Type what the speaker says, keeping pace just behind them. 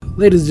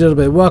ladies and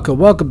gentlemen,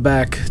 welcome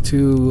back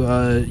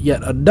to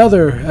yet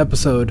another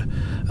episode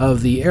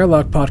of the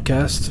Airlock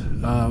Podcast.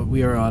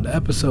 We are on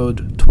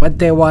episode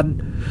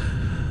 21.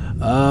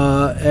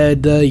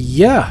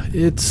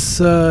 It's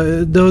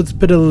though it's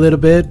been a little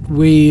bit.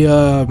 We've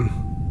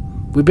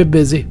been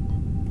busy.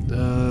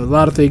 A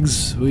lot of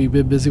things. We've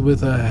been busy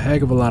with a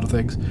heck of a lot of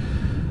things.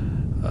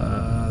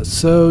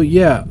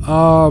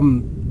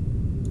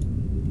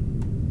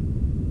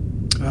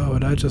 Oh,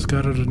 and I just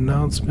got an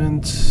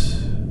announcement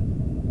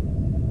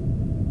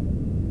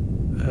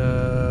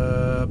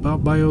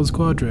about my own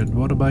squadron.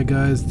 One of my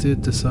guys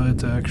did decide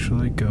to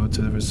actually go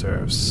to the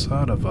reserves.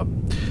 Son of a...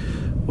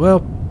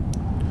 Well...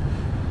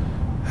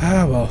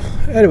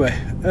 Anyway,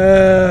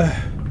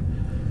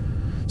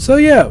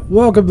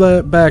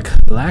 welcome back,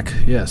 Black.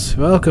 Yes,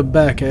 welcome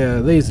back,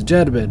 ladies and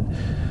gentlemen,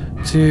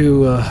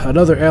 to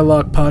another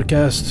Airlock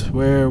podcast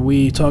where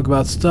we talk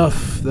about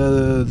stuff,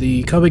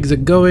 the comings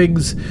and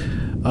goings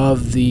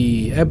of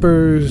the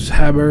Emperor's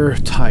Hammer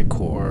TIE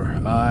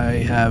Corps. I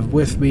have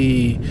with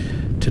me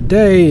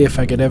today, if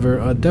I could ever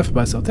undeafen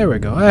myself, there we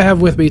go. I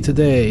have with me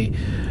today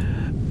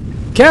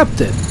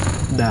Captain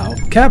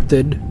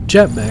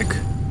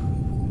Jetmech,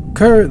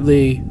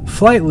 currently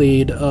flight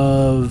lead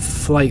of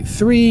Flight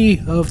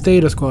 3 of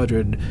Theta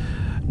Squadron.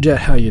 Jet,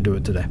 how you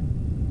doing today?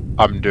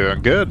 I'm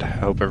doing good.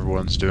 Hope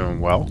everyone's doing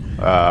well.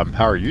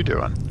 How are you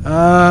doing?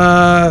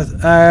 Kind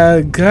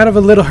of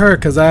a little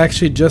hurt because I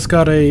actually just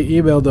got a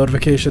email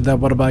notification that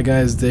one of my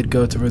guys did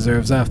go to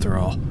reserves after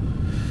all.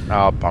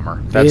 Oh,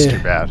 bummer. That's too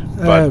bad.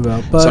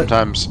 But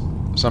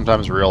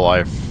sometimes real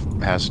life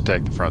has to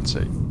take the front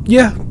seat.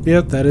 Yeah,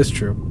 that is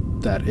true.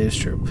 That is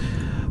true.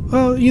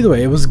 Well, either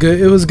way, it was good.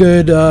 It was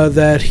good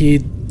that he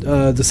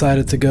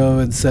decided to go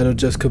instead of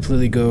just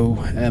completely go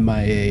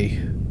MIA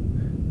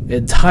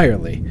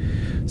entirely.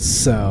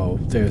 So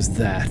there's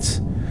that.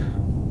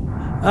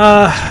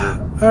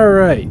 All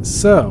right.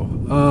 So,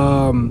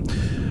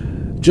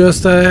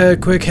 just a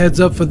quick heads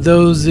up for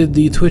those in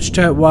the Twitch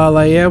chat. While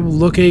I am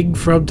looking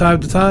from time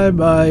to time,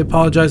 I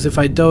apologize if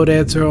I don't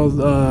answer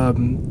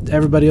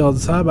everybody all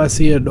the time. I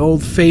see an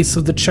old face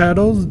of the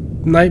channel,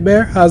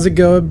 Nightmare. How's it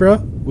going, bro?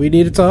 We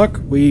need to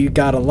talk. We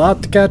got a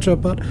lot to catch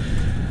up on.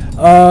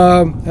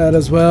 And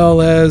as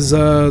well as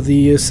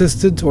the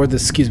assistant or the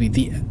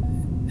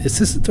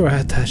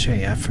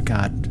attaché, I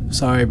forgot.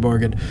 Sorry,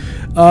 Morgan.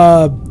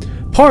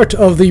 Part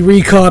of the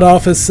recon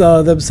office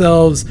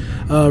themselves,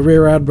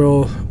 Rear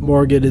Admiral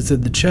Morgan is in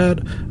the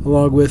chat,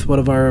 along with one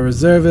of our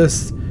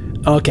reservists.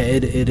 Okay,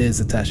 it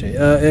is attaché.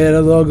 And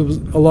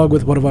along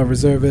with one of our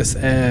reservists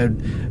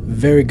and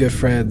very good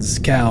friends,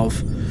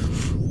 Calv.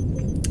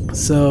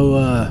 So,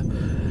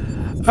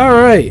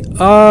 alright.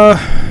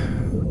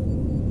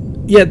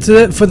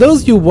 For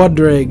those of you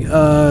wondering,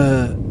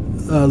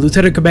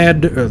 Lieutenant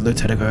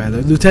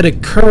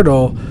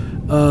Colonel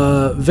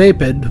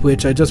Vapen,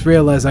 which I just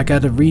realized I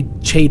got to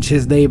change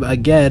his name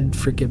again.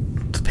 Freaking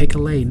pick a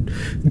lane.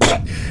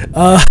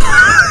 No,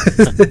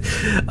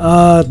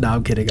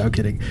 I'm kidding.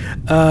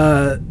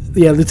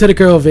 Lieutenant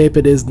Colonel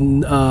Vapen is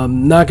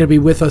not going to be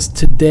with us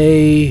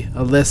today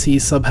unless he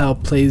somehow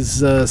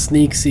plays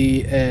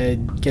sneaksy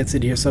and gets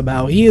in here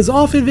somehow. He is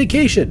off in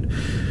vacation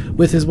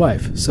with his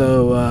wife,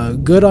 so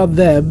good on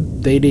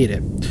them. They need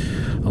it,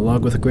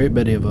 along with a great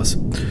many of us.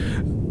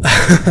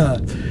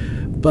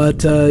 But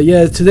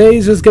today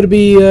is just gonna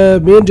be me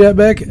and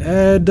Jetmech,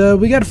 and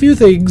we got a few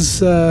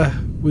things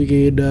we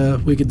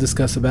can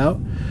discuss about.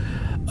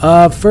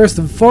 First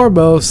and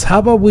foremost, how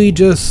about we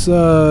just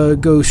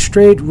go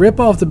straight, rip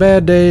off the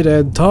Band-Aid,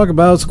 and talk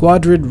about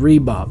Squad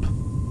ReMob.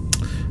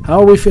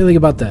 How are we feeling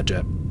about that,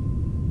 Jet?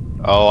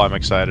 Oh, I'm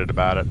excited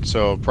about it.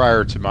 So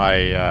prior to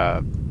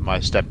my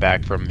step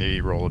back from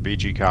the role of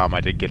BGCOM,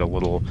 I did get a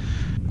little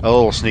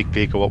sneak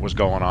peek of what was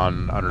going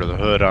on under the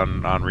hood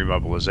on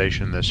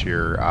remobilization this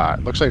year.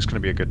 It looks like it's going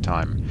to be a good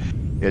time.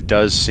 It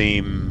does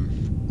seem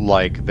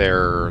like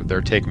they're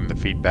taking the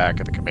feedback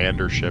of the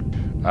commandership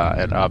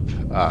and up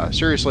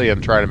seriously,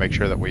 and trying to make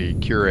sure that we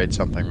curate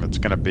something that's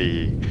going to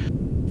be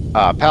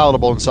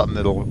palatable and something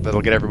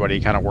that'll get everybody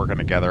kind of working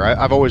together.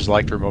 I've always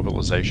liked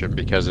remobilization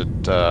because it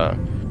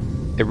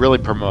really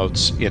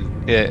promotes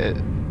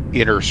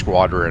inter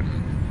squadron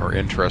or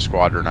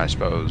intra-squadron, I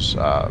suppose,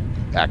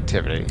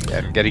 activity,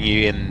 and getting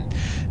you in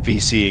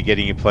VC,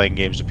 getting you playing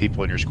games with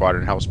people in your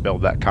squadron helps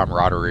build that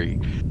camaraderie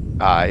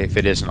if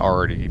it isn't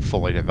already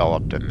fully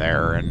developed in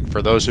there. And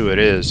for those who it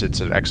is,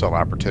 it's an excellent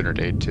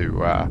opportunity to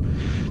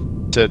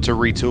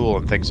retool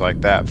and things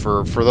like that.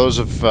 For those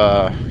of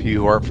you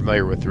who aren't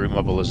familiar with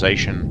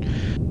remobilization,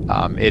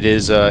 it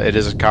is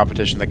a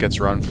competition that gets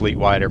run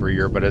fleet-wide every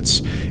year, but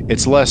it's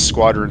less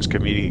squadrons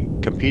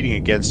competing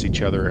against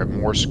each other and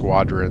more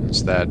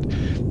squadrons that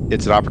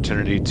it's an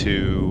opportunity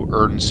to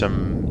earn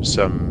some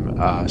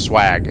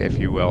swag, if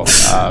you will,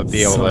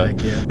 be able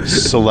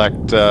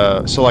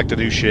to select a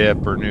new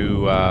ship or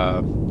new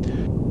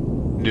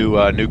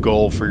new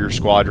goal for your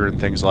squadron,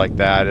 things like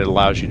that. It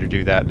allows you to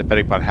do that. And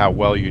depending upon how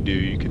well you do,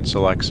 you can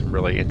select some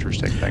really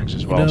interesting things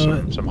as well.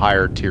 Some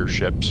higher tier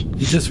ships.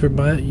 You just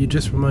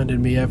reminded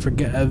me. I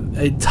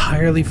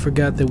entirely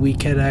forgot that we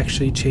can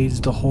actually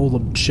change the whole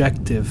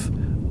objective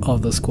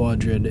of the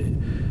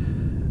squadron.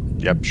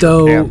 Yep.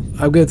 Sure can.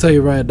 I'm gonna tell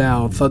you right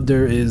now,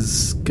 Thunder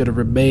is gonna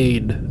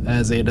remain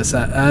as an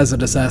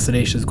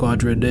assassination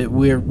squadron.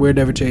 We're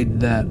never changing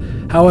that.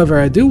 However,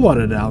 I do want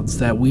to announce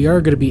that we are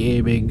gonna be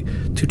aiming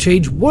to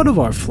change one of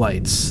our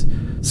flights.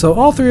 So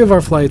all three of our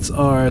flights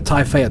are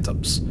TIE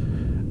Phantoms,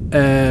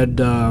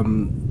 and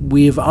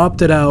we've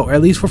opted out, or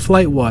at least for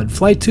Flight 1.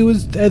 Flight 2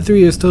 and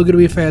 3 is still going to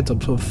be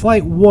Phantoms. So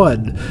Flight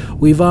 1,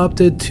 we've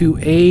opted to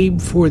aim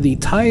for the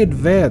TIE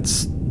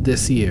Advance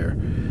this year.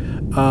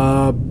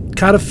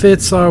 Kind of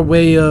fits our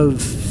way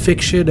of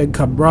fiction and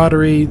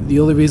camaraderie. The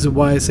only reason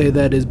why I say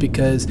that is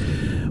because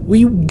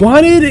we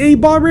wanted a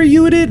bomber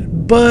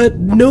unit, but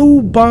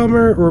no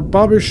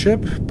bomber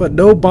ship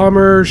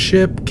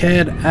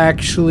can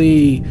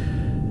actually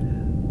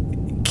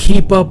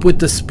keep up with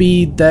the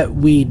speed that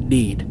we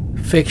need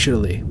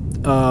fictionally.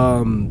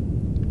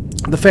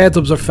 The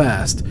Phantoms are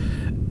fast,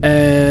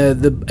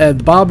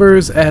 and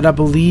bombers, and I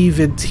believe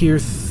in tier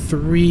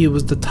 3 it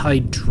was the TIE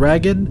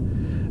Dragon,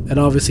 and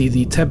obviously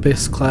the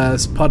Tempest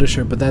class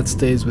Punisher, but that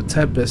stays with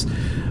Tempest.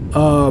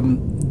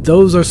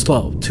 Those are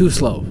too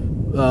slow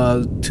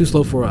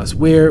for us.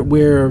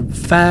 We're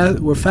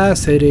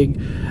fast hitting,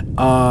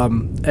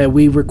 and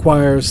we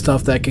require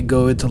stuff that can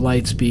go into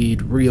light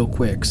speed real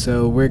quick.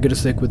 So we're gonna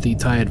stick with the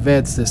TIE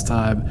Advance this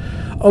time,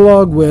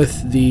 along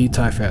with the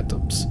TIE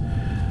Phantoms.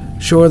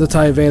 Sure, the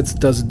TIE Advance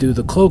doesn't do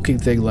the cloaking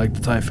thing like the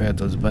TIE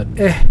Phantoms, but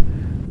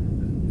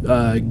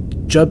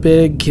jump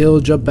in, kill,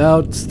 jump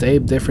out,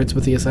 same difference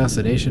with the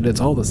assassination. It's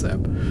all the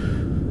same.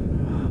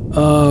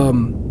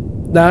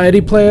 Now, any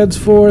plans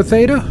for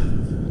Theta?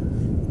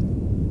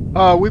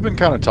 We've been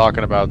kind of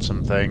talking about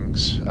some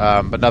things,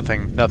 but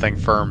nothing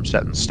firm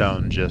set in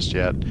stone just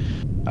yet.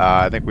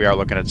 I think we are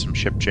looking at some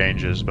ship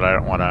changes, but I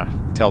don't want to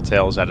tell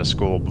tales out of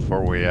school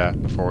before we get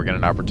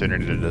an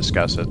opportunity to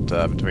discuss it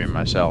between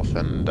myself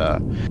and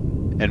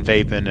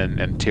Vapen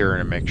and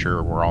Tyrion, and make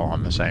sure we're all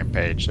on the same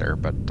page there.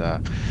 But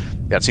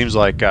yeah, it seems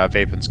like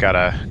Vapen's got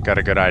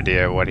a good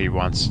idea of what he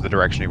wants, the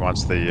direction he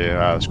wants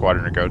the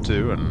squadron to go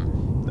to, and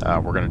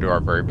we're going to do our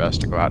very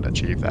best to go out and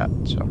achieve that.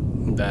 So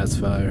that's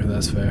fair.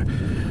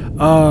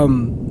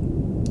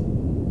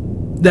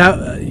 Now,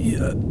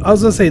 I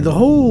was gonna say, the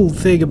whole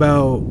thing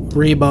about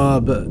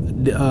ReMob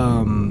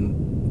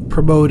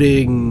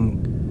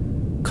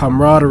promoting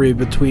camaraderie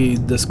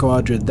between the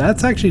squadron,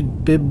 that's actually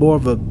been more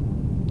of a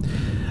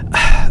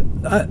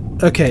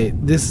okay,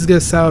 this is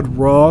gonna sound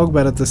wrong,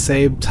 but at the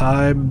same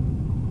time,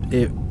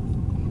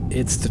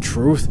 it's the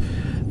truth.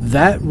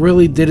 That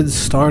really didn't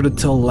start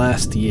until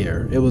last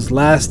year. It was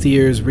last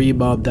year's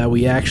ReMob that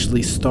we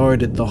actually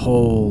started the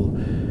whole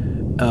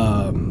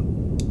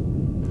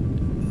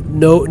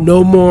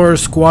no more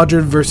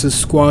squadron versus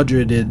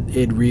squadron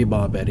in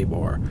ReMob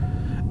anymore.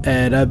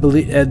 And I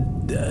believe,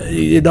 and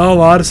in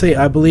all honesty,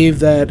 I believe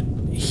that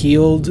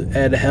healed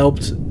and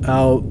helped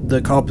out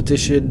the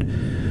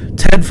competition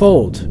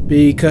tenfold,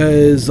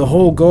 because the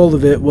whole goal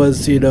of it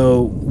was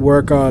to,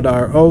 work on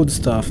our own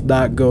stuff,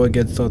 not go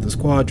against other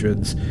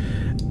squadrons.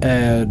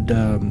 And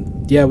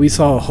yeah, we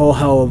saw a whole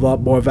hell of a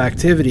lot more of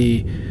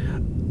activity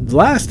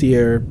last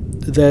year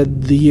than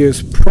the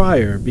years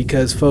prior,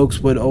 because folks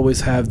would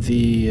always have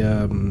the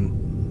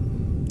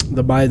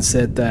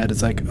mindset that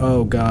it's like,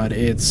 oh god,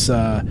 it's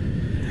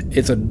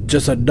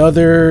just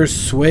another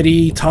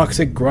sweaty,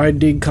 toxic,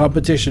 grinding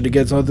competition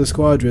against other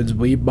squadrons.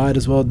 We might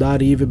as well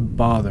not even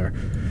bother.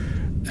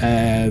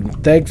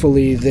 And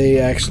thankfully, they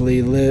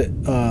actually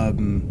listened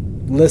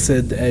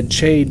and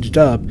changed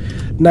up.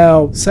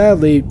 Now,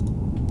 sadly,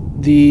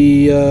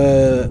 the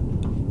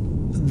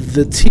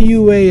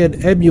TUA and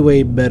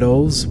MUA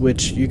medals,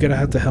 which you're gonna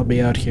have to help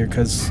me out here,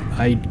 because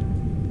I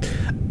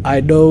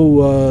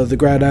know the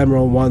Grand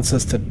Admiral wants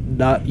us to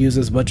not use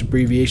as much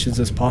abbreviations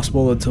as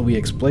possible until we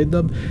explain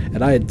them,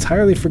 and I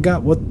entirely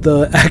forgot what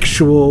the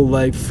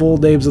actual full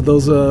names of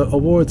those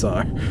awards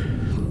are.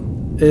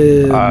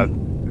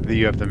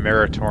 You have the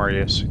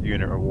Meritorious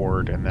Unit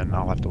Award, and then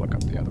I'll have to look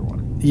up the other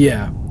one.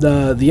 Yeah,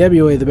 the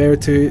MUA, the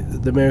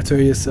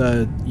Meritorious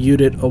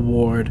Unit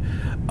Award,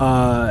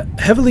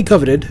 heavily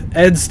coveted,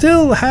 and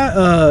still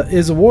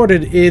is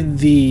awarded in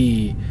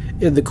the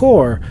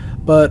Corps,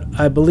 but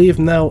I believe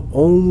now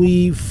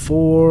only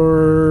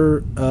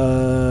for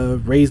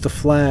raise the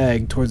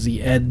flag towards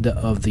the end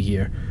of the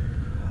year.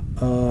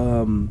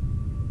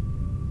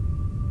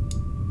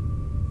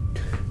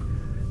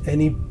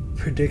 Any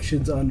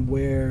predictions on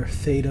where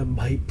Theta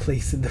might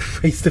place in the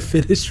race to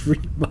finish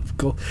ReMob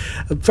goal?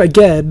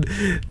 Again,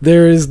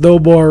 there is no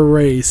more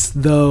race,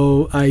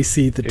 though I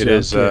see the jump. It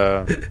is,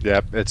 yeah,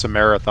 it's a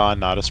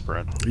marathon, not a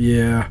sprint.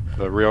 Yeah.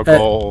 The real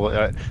goal,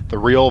 the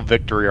real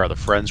victory are the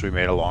friends we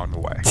made along the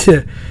way.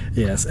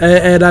 Yes,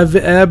 and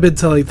I've been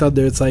telling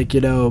Thunder, it's like,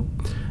 the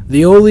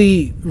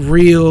only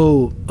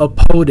real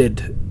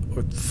opponent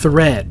or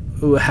threat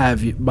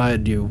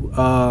mind you,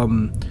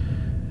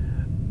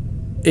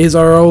 is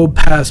our own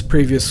past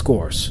previous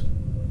scores.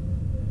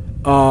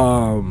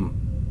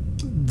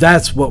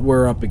 That's what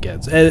we're up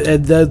against,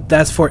 and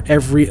that's for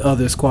every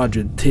other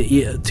squadron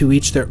to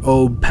each their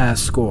own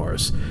past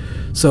scores.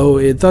 So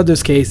in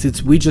Thunder's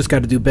case, we just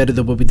got to do better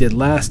than what we did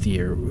last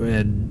year.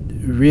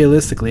 And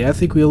realistically, I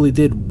think we only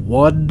did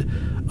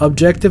one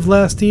objective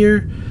last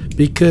year,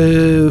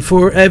 because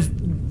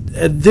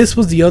and this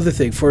was the other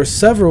thing for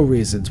several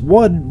reasons.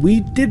 One,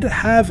 we didn't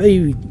have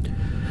a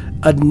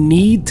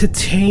need to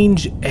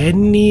change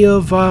any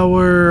of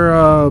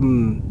our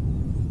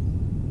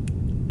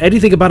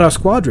anything about our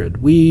squadron.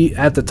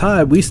 At the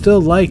time, we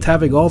still liked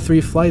having all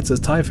 3 flights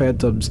as TIE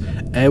Phantoms,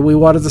 and we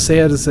wanted to stay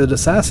as an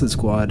assassin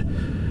squad.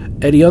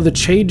 Any other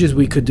changes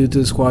we could do to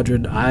the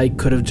squadron, I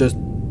could have just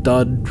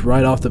done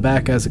right off the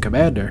back as a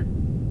commander.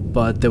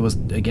 But there was,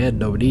 again,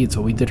 no need,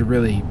 so we didn't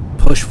really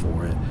push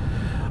for it.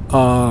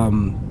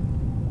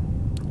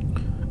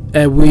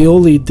 And we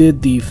only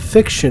did the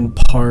fiction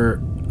part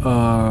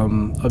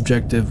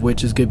objective,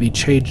 which is going to be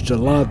changed a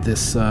lot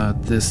this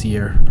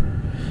year.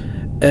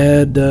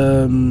 And,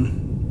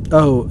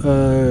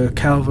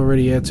 Calv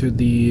already answered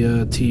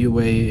the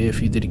TUA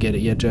if you didn't get it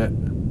yet, Jet.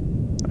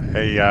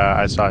 Hey,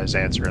 I saw his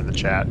answer in the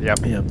chat. Yep.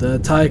 Yeah, the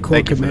TIE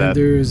Corps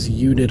Commanders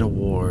Unit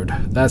Award.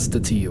 That's the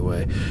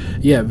TUA.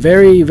 Yeah,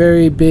 very,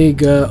 very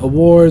big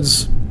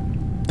awards.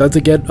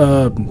 Doesn't get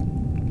put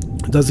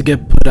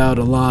out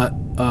a lot.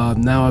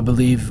 Now I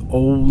believe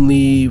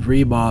only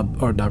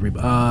ReMob, or not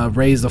ReMob,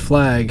 Raise the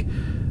Flag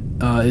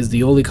is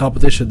the only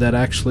competition that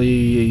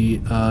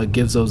actually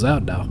gives those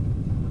out now.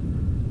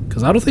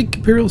 Because I don't think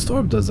Imperial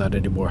Storm does that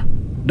anymore.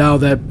 Now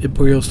that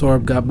Imperial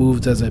Storm got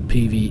moved as a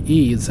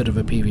PvE instead of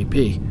a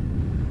PvP.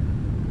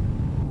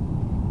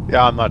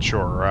 Yeah, I'm not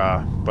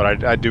sure,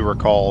 but I do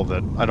recall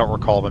that I don't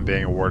recall them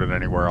being awarded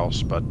anywhere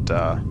else, but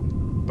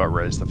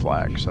Raise the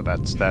Flag. So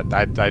that's that.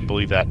 I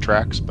believe that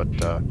tracks,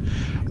 but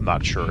I'm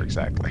not sure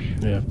exactly.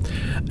 Yeah,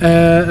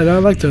 and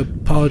I'd like to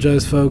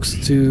apologize, folks,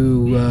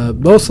 to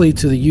mostly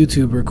to the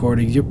YouTube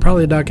recording. You're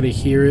probably not going to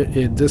hear it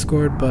in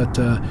Discord, but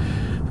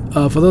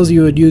for those of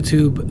you on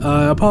YouTube,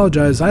 I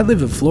apologize. I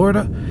live in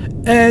Florida,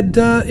 and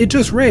it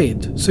just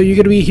rained, so you're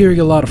going to be hearing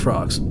a lot of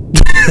frogs.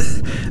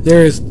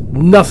 There is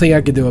nothing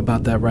I can do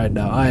about that right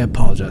now. I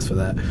apologize for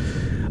that.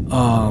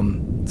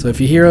 So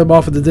if you hear them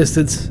off in the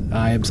distance,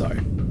 I am sorry.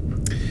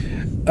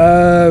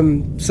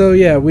 So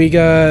yeah, we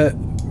got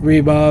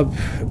ReMob.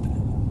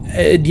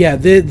 And yeah,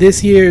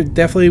 this year,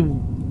 definitely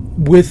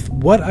with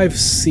what I've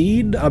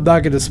seen, I'm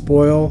not going to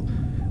spoil,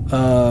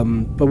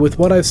 but with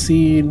what I've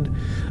seen,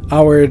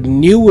 our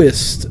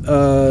newest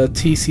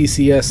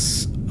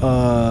TCCS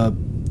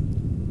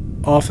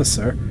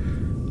officer,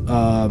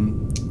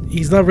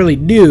 he's not really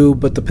new,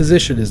 but the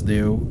position is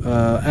new.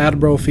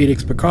 Admiral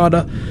Phoenix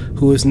Picada,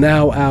 who is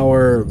now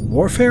our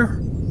warfare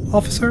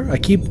officer.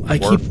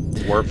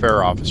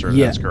 Warfare officer.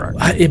 Yeah, that's correct.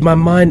 In my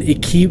mind,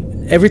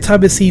 every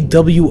time I see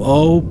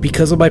WO,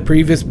 because of my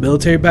previous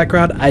military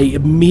background, I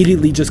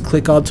immediately just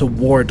click onto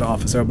warrant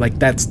officer. I'm like,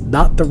 that's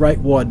not the right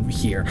one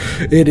here.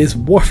 It is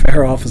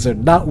warfare officer,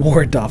 not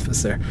warrant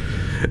officer.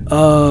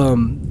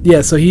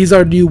 Yeah, so he's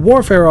our new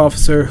warfare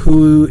officer,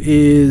 who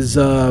is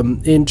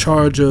in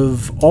charge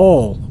of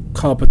all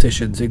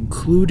competitions,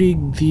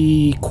 including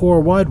the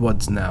Corps-wide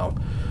ones now.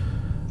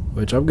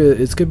 Which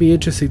it's gonna be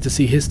interesting to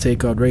see his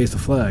take on Raise the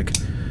Flag.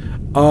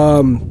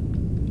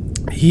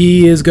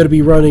 He is gonna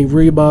be running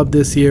ReMob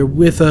this year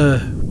with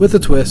a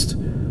twist,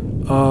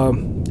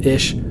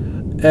 ish,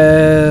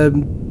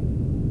 and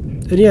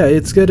yeah,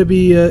 it's gonna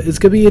be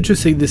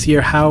interesting this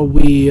year how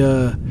we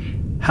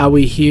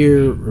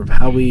hear or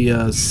how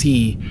we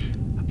see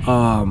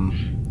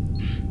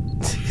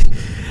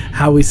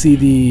how we see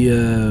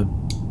the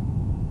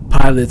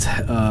pilots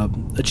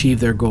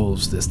achieve their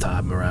goals this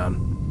time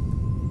around.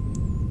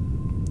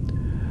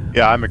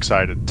 Yeah, I'm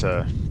excited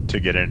to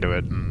get into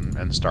it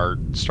and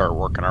start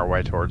working our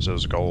way towards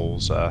those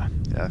goals.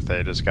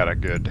 They just got a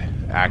good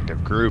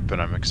active group,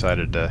 and I'm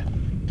excited to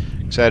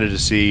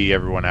see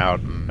everyone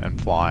out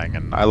and flying.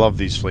 And I love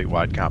these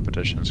fleet-wide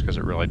competitions because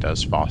it really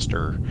does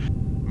foster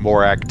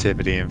more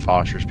activity and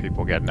fosters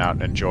people getting out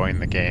and enjoying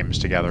the games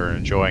together and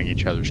enjoying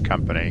each other's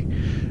company.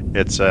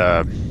 It's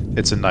a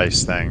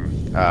nice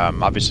thing.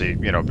 Obviously,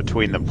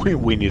 between them,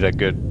 we need a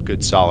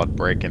good solid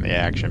break in the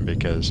action,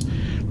 because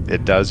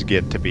it does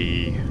get to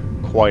be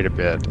quite a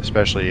bit,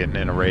 especially in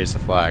a Raise the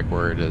Flag,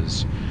 where it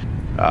is,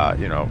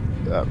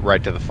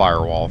 right to the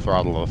firewall,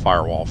 throttle to the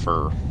firewall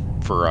for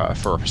a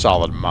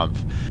solid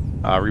month.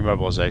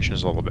 Remobilization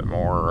is a little bit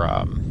more.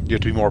 You have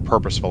to be more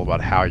purposeful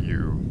about how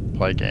you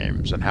play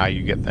games and how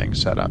you get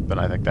things set up, and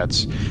I think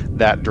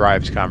that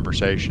drives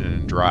conversation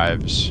and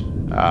drives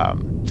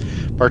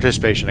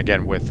participation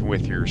again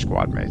with your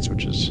squad mates,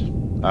 which is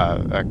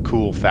a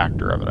cool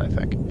factor of it, I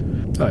think.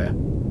 Oh yeah.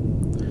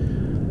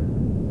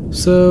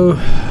 So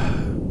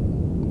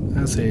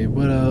let's see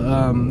what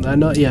I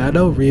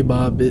know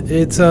ReMob.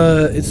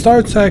 It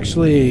starts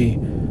actually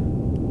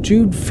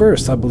June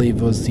 1st, I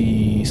believe, was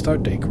the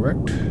start date,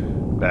 correct?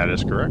 That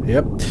is correct.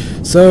 Yep.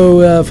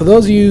 So for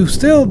those of you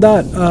still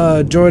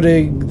not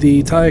joining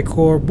the Thai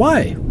Core,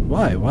 why?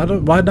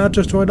 Why not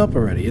just join up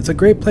already? It's a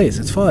great place.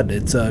 It's fun.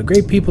 It's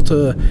great people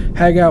to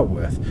hang out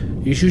with.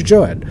 You should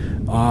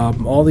join.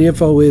 All the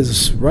info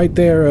is right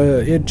there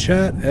in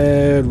chat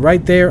and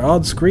right there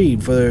on screen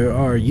for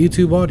our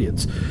YouTube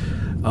audience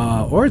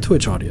or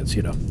Twitch audience.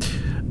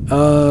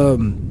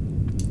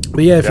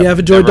 But yeah, if you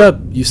haven't joined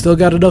up, you still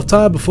got enough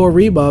time before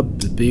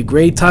ReMob. It'd be a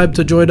great time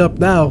to join up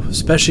now,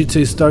 especially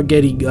to start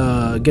getting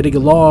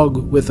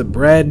along with a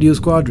brand new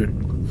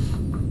squadron.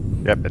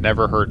 Yep, it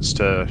never hurts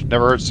to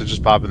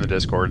just pop in the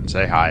Discord and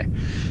say hi.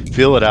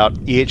 Feel it out.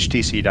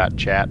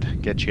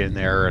 ehtc.chat. Get you in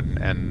there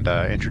and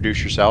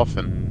introduce yourself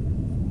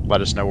and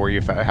let us know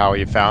how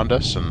you found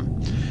us and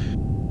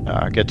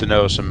get to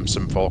know some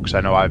folks.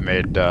 I know I've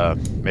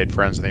made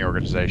friends in the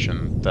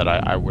organization that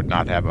I would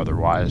not have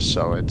otherwise.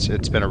 So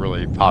it's been a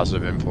really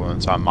positive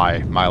influence on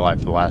my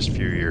life the last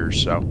few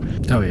years. So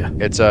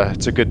it's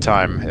a good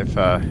time if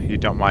you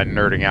don't mind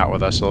nerding out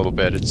with us a little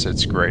bit.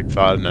 It's great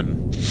fun,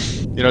 and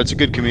it's a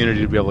good community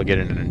to be able to get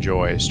in and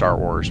enjoy Star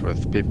Wars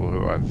with people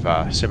who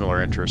have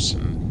similar interests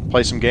and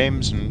play some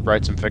games and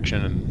write some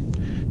fiction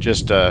and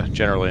just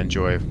generally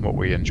enjoy what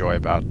we enjoy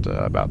about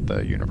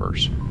the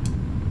universe.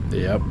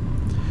 Yep.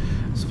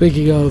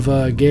 Speaking of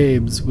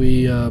games,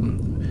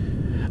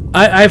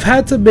 I've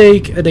had to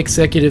make an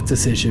executive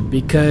decision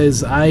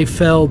because I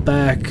fell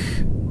back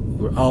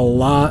a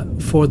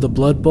lot for the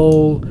Blood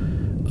Bowl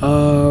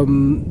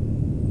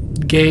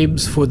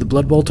games for the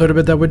Blood Bowl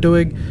tournament that we're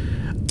doing.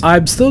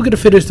 I'm still going to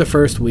finish the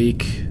first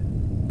week,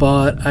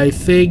 but I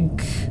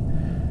think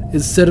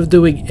instead of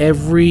doing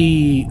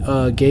every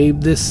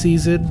game this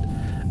season,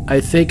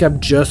 I think I'm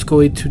just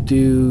going to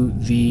do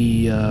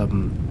the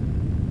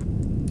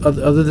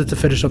other than to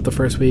finish up the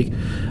first week,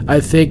 I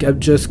think I'm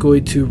just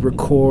going to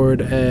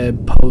record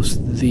and post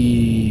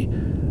the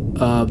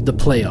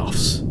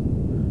playoffs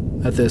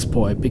at this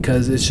point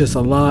because it's just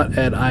a lot,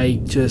 and I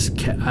just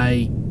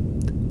I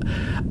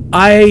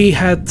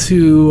had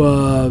to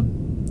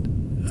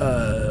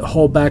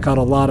hold back on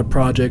a lot of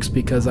projects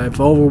because I've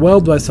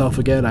overwhelmed myself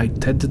again. I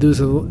tend to do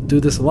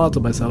this a lot to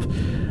myself.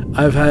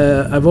 I've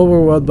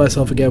overwhelmed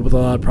myself again with a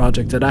lot of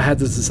projects, and I had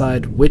to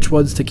decide which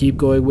ones to keep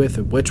going with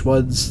and which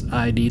ones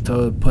I need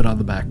to put on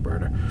the back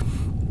burner.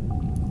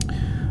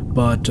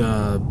 But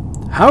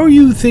how are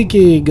you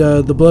thinking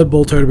the Blood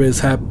Bowl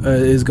tournament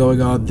is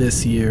going on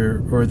this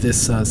year or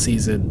this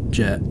season,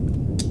 Jet?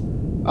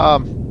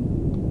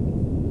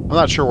 I'm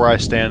not sure where I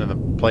stand in the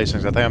placings.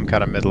 I think I'm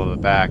kind of middle of the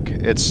pack.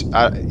 It's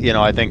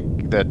I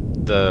think that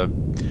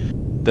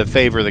the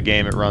favor of the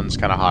game, it runs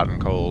kind of hot and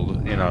cold.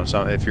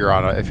 So if you're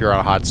on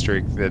a hot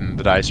streak, then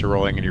the dice are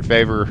rolling in your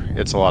favor.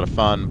 It's a lot of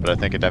fun, but I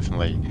think it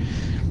definitely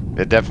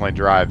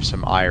drives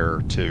some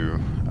ire too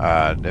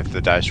if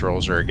the dice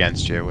rolls are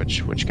against you,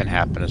 which can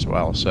happen as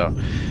well. So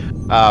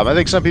I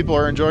think some people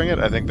are enjoying it.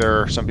 I think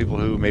there are some people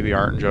who maybe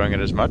aren't enjoying it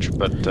as much,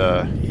 but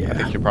I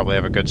think you'll probably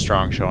have a good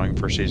strong showing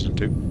for season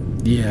 2.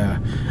 Yeah,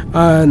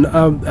 and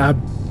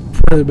I'm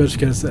pretty much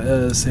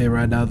gonna say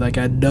right now, like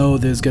I know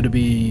there's gonna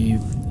be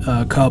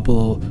a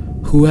couple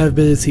who have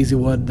been in season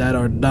 1 that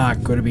are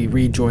not going to be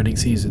rejoining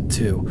season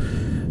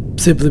 2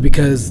 simply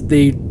because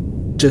they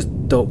just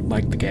don't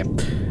like the game,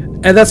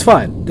 and that's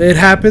fine. It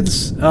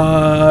happens.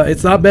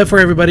 It's not meant for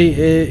everybody.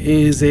 It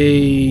is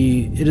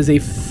a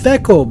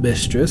feckle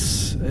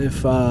mistress.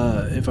 If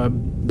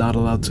I'm not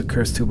allowed to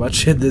curse too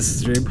much in this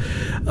stream,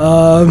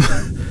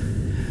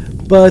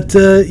 but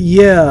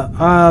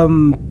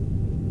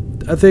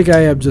I think I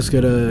am just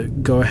gonna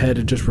go ahead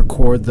and just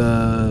record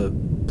the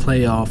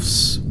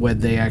playoffs when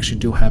they actually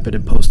do happen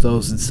and post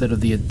those instead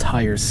of the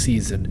entire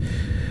season.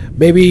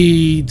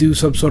 Maybe do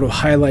some sort of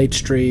highlight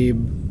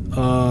stream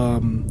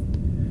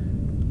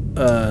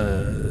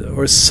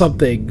or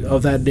something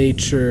of that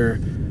nature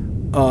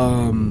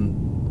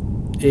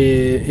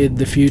in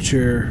the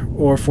future,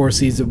 or for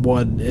season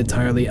 1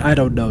 entirely. I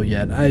don't know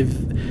yet.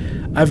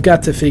 I've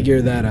got to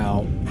figure that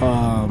out.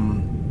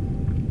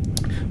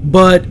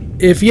 But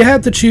if you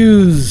had to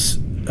choose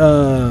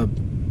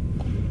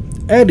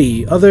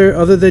any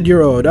other than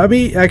your own, I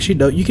mean, actually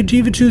no, you can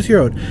even choose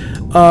your own.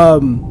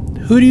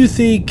 Who do you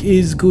think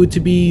is going to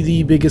be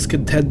the biggest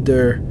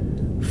contender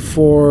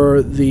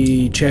for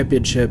the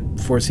championship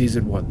for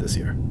season 1 this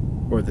year,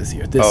 or this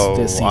season?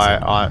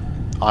 I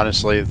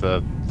honestly,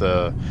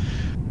 the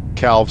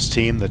Calv's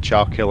team, the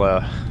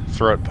Chalkilla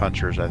Throat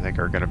Punchers, I think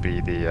are going to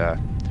be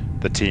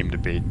the team to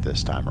beat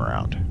this time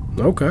around.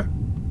 Okay.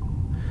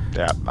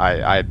 Yeah,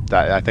 I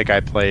think I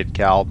played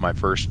Cal my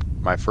first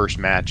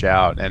match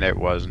out, and it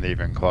wasn't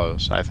even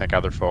close. I think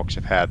other folks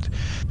have had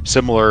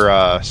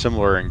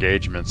similar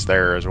engagements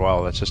there as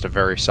well. It's just a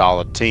very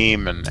solid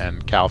team,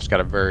 and Cal's got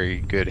a very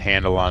good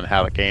handle on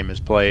how the game is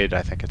played.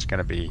 I think it's going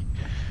to be,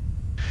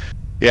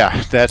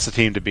 that's the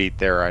team to beat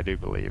there, I do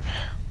believe.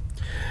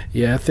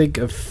 Yeah, I think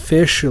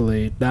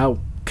officially, not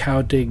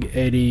counting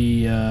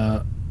any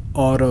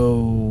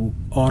auto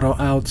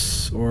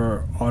outs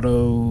or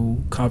auto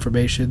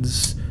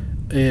confirmations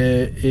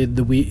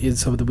in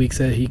some of the weeks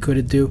that he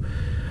couldn't do,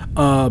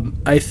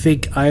 I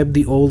think I am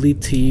the only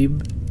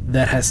team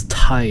that has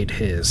tied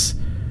his.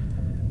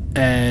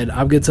 And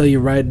I'm gonna tell you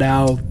right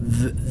now,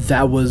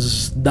 that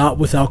was not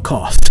without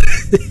cost.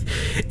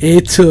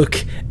 It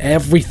took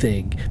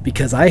everything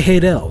because I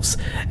hate elves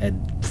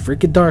and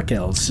freaking dark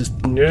elves. Just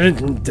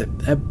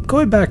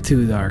going back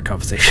to our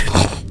conversation.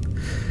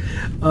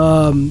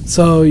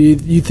 So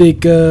you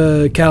think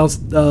Cal's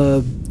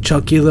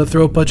Chunkila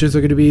throw punches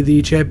are gonna be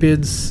the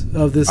champions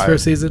of this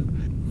first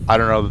season? I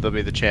don't know that they'll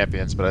be the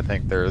champions, but I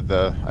think they're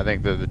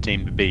the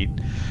team to beat.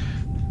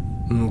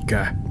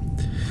 Okay.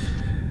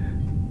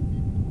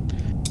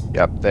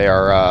 Yep,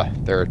 they're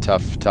a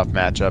tough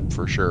matchup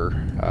for sure.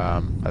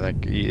 I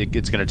think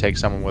it's going to take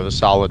someone with a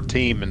solid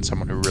team and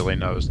someone who really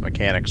knows the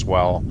mechanics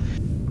well,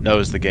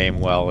 knows the game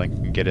well, and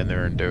can get in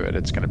there and do it.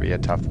 It's going to be a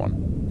tough one.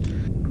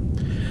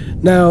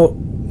 Now,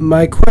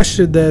 my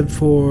question then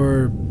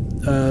for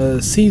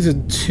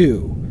season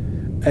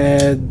 2,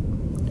 and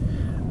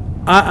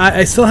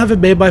I still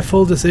haven't made my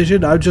full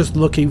decision. I'm just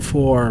looking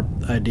for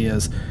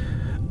ideas.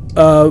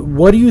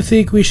 What do you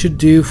think we should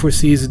do for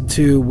season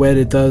 2 when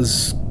it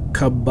does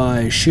come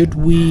by? Should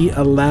we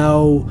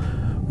allow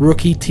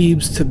rookie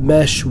teams to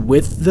mesh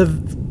with the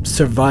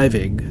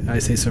surviving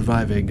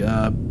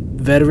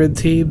veteran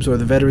teams, or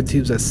the veteran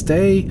teams that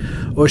stay,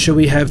 or should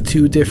we have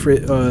two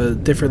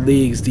different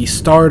leagues, the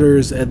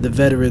starters and the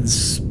veterans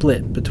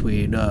split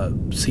between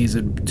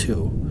season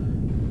 2?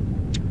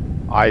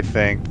 I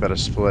think that a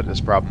split is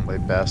probably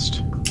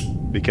best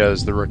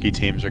because the rookie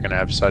teams are going to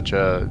have such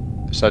a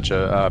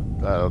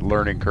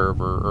learning curve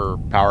or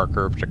power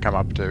curve to come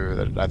up to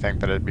that I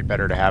think that it'd be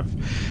better to have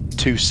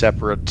two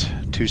separate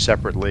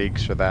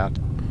leagues for that.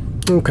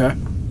 Okay.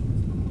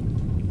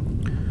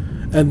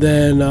 And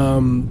then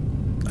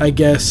I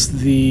guess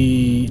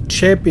the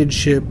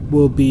championship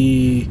will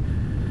be.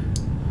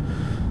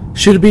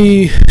 Should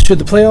the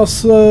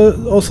playoffs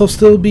also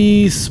still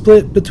be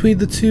split between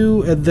the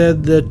two, and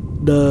then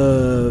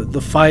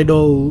the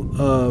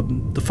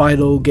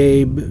final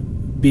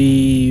game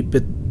be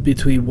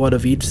between one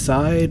of each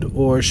side,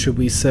 or should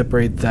we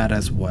separate that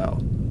as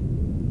well?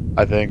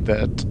 I think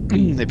that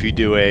if you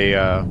do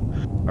a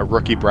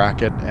rookie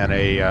bracket and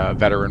a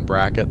veteran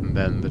bracket, and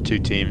then the two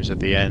teams at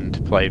the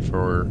end play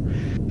for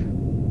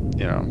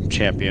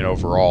champion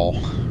overall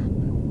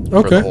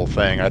for the whole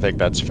thing, I think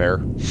that's fair.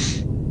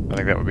 I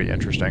think that would be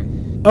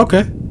interesting.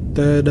 Okay,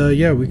 then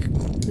yeah, we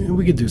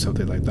could do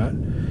something like that.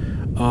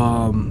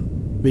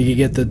 We could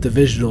get the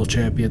divisional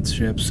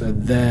championships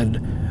and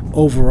then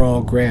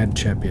overall grand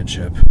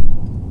championship.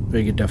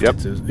 We could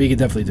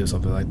definitely do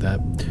something like that.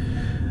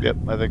 Yep,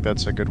 I think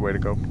that's a good way to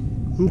go.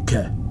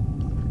 Okay.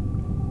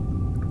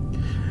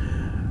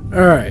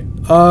 All right.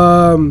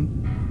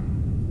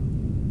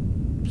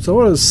 So I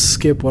want to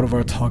skip one of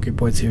our talking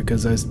points here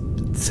because I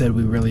said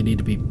we really need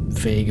to be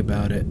vague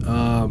about it.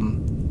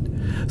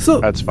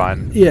 So that's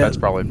fine. Yeah, that's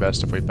probably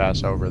best if we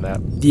pass over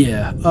that.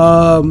 Yeah.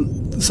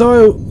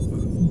 So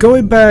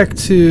going back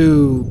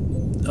to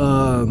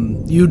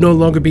you no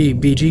longer be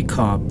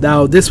BGCOM.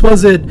 Now, this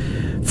wasn't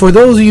for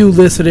those of you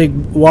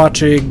listening,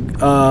 watching,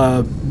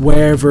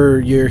 wherever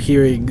you're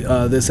hearing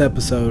this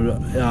episode.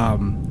 I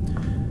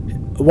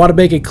want to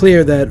make it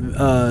clear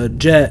that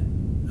Jet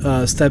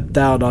stepped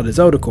down on his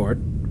own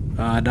accord,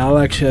 and I'll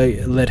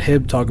actually let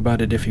him talk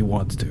about it if he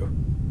wants to.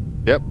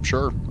 Yep,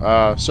 sure.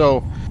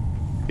 So,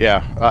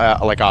 yeah,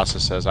 like Asa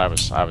says, I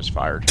was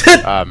fired.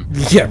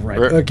 Yeah, right.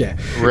 Okay.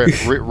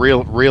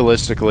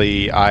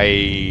 Realistically,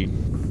 I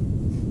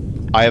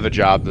have a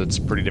job that's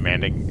pretty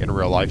demanding in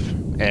real life,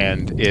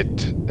 and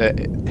it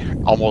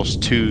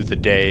almost to the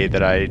day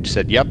that I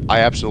said, "Yep, I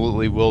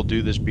absolutely will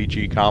do this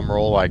BGCOM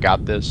role. I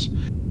got this."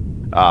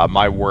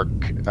 My work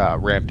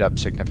ramped up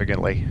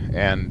significantly,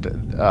 and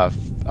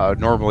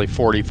normally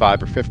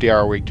 45 or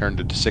 50-hour week turned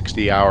into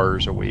 60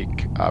 hours a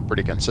week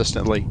pretty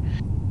consistently.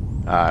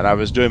 And I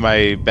was doing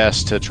my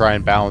best to try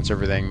and balance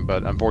everything,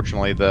 but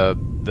unfortunately the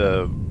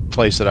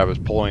place that I was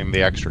pulling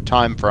the extra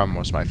time from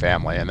was my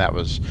family, and that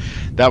was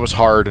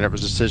hard, and it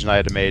was a decision I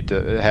had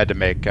to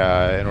make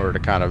in order to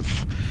kind of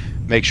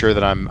make sure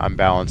that I'm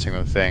balancing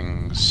the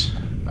things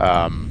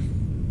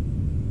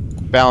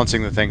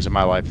in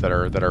my life that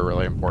are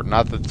really important.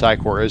 Not that the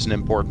Tycor isn't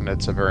important;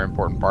 it's a very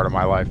important part of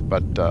my life.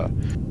 But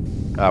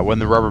when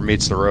the rubber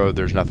meets the road,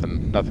 there's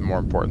nothing more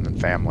important than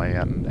family,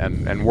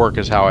 and work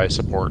is how I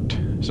support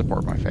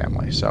my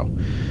family. So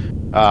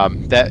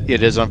that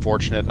it is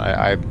unfortunate.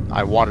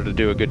 I wanted to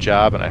do a good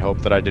job, and I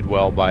hope that I did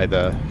well by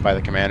the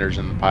commanders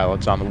and the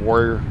pilots on the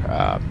Warrior.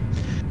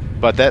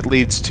 But that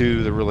leads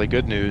to the really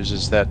good news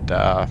is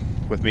that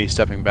with me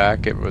stepping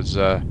back, it was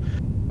a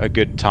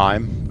good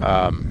time.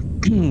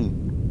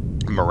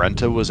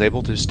 Marenta was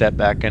able to step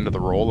back into the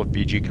role of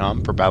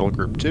BGCOM for Battle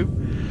Group 2,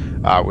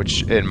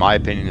 which in my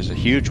opinion is a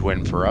huge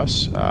win for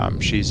us.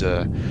 She's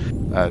a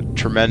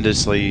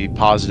tremendously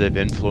positive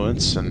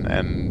influence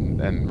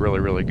and really,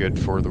 really good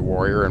for the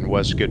Warrior, and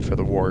was good for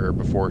the Warrior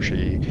before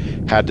she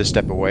had to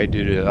step away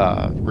due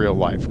to real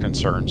life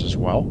concerns as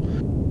well.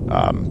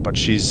 But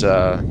she's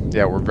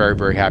yeah, we're very,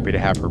 very happy to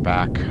have her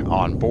back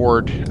on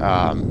board,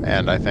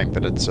 and I think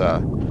that it's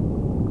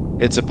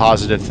a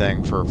positive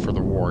thing for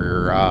the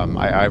Warrior.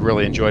 I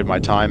really enjoyed my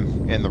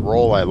time in the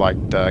role. I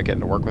liked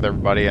getting to work with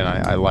everybody, and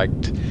I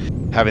liked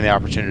having the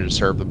opportunity to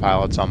serve the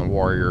pilots on the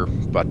Warrior.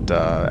 But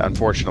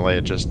unfortunately,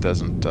 it just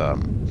doesn't.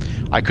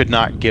 I could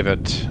not give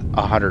it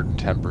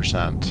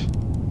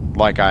 110%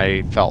 like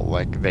I felt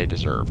like they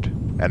deserved,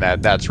 and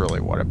that's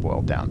really what it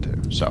boiled down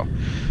to. So,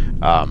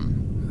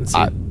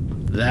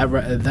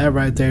 that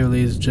right there,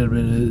 ladies and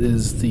gentlemen,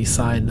 is the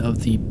sign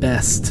of the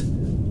best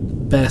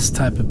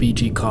type of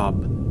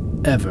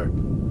BGCOM ever.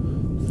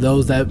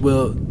 Those that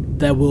will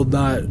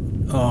not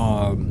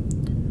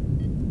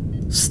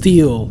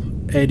steal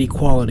any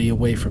quality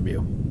away from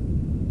you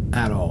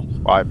at all.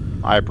 I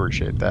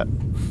appreciate that.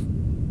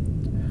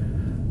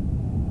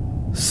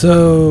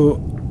 So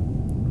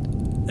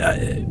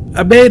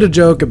I made a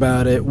joke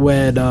about it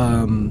when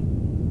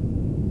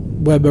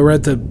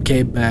Marenta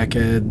came back,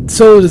 and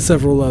so did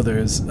several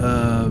others.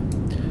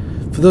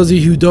 For those of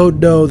you who don't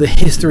know the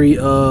history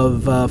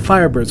of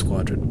Firebird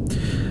Squadron,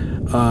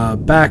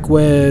 back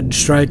when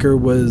Stryker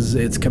was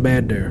its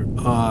commander,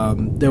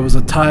 there was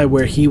a time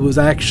where he was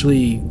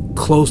actually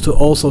close to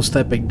also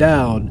stepping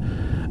down,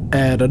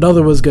 and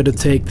another was going to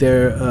take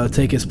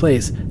his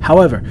place.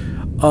 However,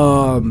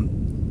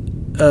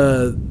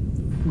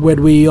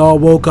 when we all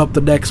woke up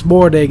the next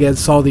morning and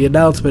saw the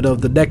announcement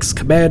of the next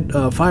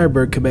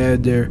Firebird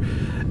commander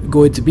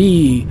going to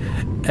be,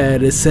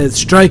 and it said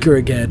Stryker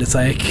again, it's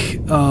like,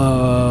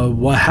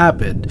 what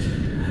happened?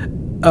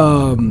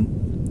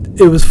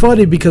 It was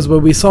funny because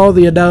when we saw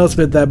the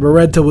announcement that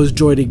Marenta was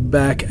joining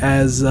back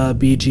as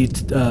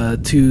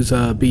BG2's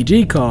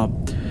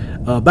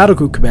BGCOM,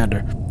 Battlecrew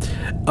Commander,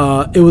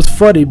 it was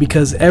funny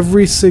because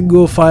every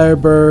single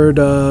Firebird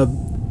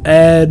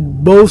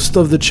and most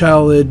of the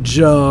challenge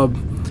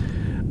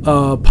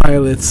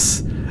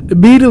pilots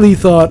immediately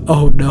thought,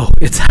 oh no,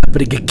 it's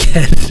happening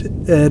again.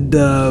 And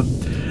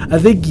I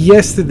think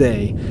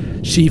yesterday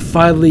she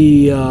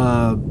finally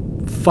saw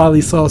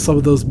some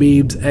of those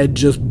memes and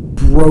just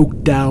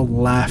broke down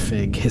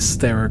laughing,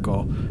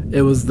 hysterical.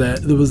 It was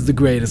the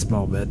greatest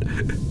moment.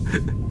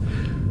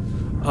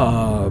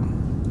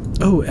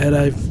 Oh, and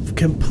I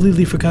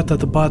completely forgot that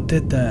the bot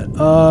did that.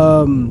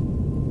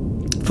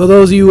 For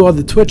those of you on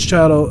the Twitch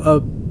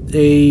channel,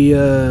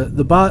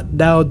 the bot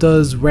now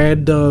does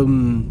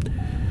random.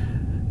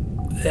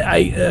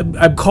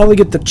 I'm calling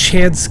it the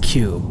Chance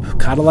Cube,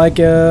 kind of like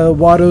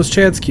Watto's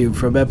Chance Cube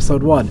from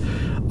episode 1.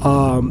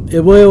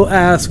 It will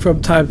ask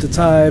from time to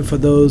time for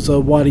those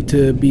wanting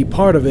to be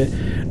part of it.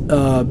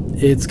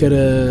 It's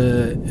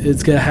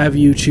gonna have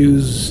you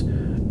choose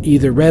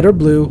either red or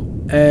blue,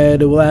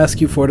 and it will ask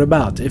you for an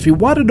amount. If you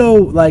want to know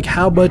like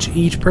how much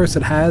each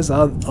person has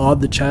on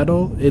the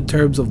channel in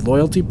terms of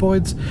loyalty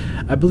points,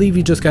 I believe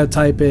you just gotta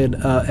type in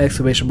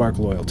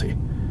 !loyalty,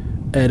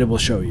 and it will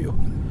show you.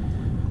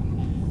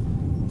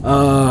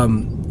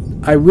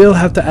 I will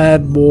have to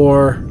add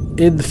more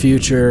in the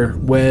future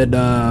when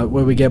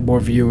we get more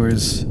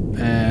viewers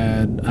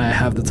and I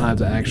have the time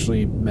to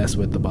actually mess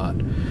with the bot.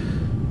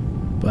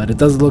 But it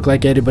doesn't look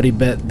like anybody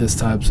bet this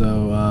time,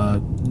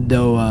 so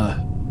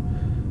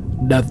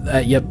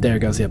yep, there it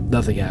goes. Yep,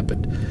 nothing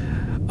happened.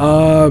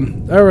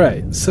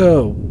 Alright,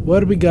 so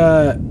what do we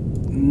got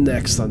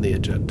next on the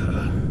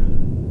agenda?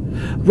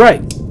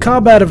 Right,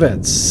 combat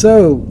events.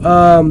 So,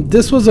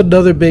 this was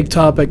another big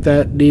topic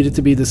that needed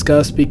to be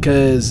discussed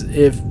because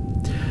if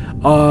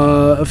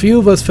a few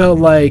of us felt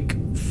like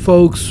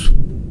folks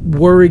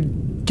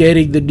weren't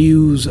getting the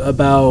news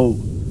about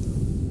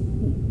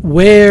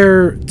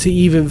where to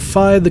even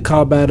find the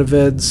combat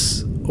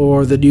events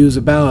or the news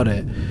about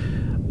it.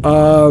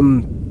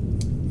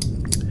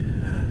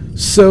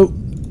 So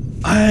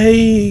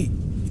I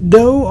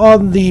know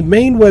on the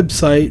main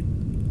website,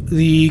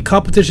 the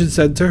competition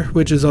center,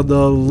 which is on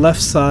the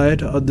left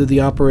side under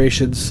the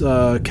operations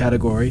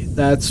category,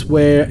 that's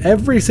where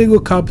every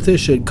single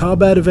competition,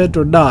 combat event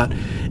or not,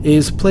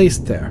 is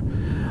placed there.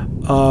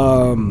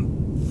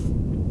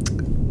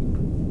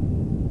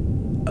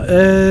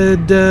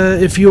 And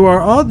if you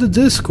are on the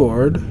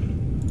Discord,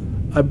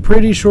 I'm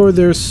pretty sure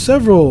there's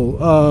several.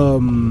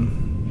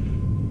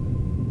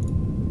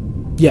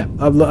 Yeah,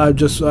 I've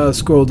just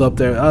scrolled up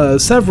there.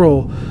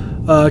 Several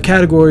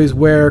categories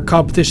where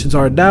competitions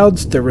are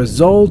announced, their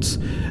results,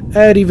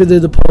 and even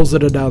in the polls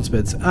and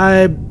announcements.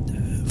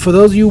 For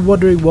those of you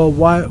wondering, well,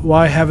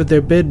 why haven't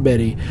there been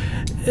many?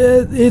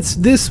 It's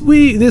this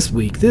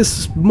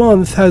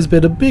month has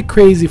been a bit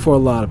crazy for a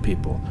lot of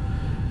people.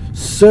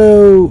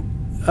 So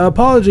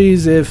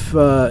apologies if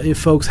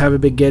folks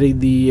haven't been getting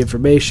the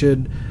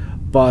information,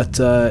 but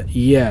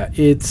yeah,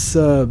 it's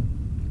a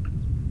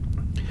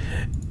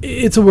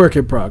work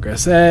in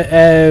progress,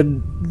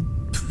 and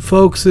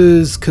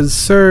folks'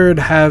 concern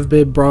have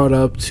been brought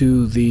up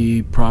to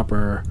the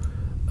proper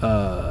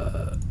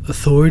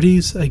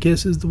authorities, I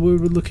guess is the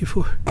word we're looking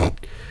for.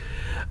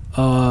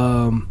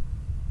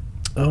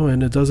 Oh,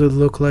 and it doesn't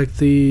look like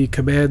the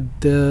command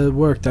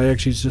worked. I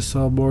actually just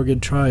saw Morgan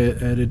try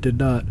it, and it did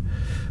not.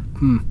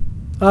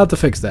 I'll have to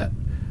fix that.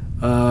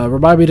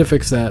 Remind me to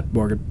fix that,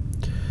 Morgan.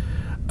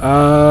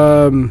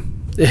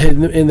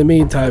 In the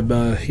meantime,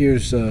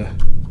 here's a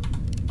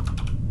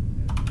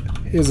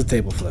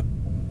table flip.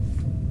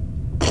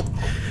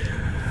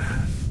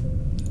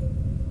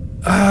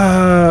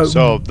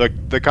 So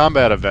the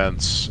combat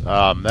events,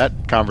 that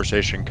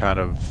conversation kind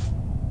of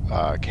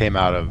came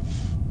out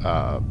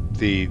of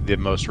the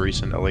most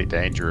recent Elite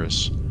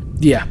Dangerous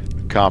Yeah.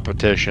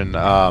 competition,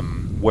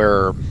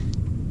 where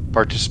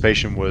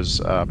participation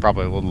was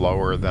probably a little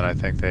lower than I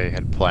think they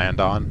had planned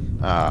on.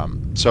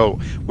 So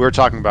we were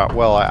talking about,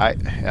 well,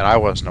 I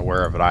wasn't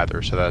aware of it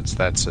either, so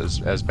that's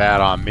as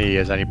bad on me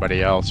as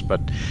anybody else.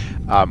 But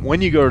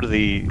when you go to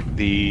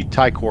the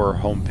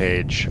Tycor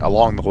homepage,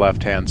 along the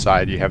left-hand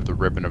side, you have the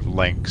ribbon of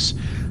links.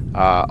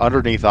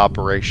 Underneath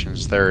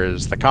operations, there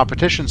is the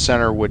competition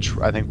center, which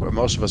I think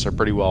most of us are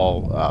pretty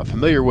well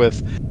familiar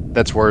with.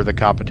 That's where the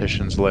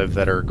competitions live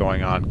that are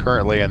going on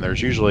currently, and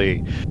there's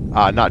usually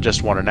not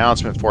just one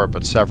announcement for it,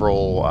 but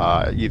several,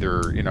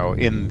 either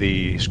in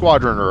the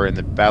squadron or in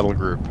the battle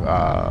group,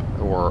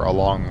 or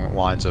along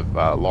lines of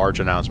large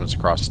announcements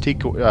across the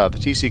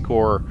TC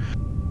Corps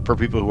for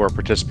people who are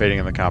participating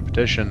in the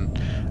competition.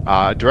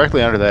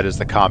 Directly under that is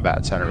the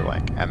Combat Center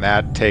link, and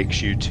that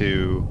takes you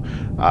to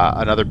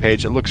another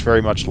page that looks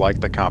very much like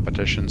the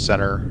Competition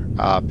Center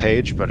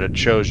page, but it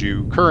shows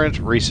you current,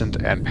 recent,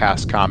 and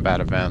past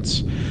combat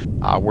events,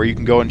 where you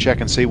can go and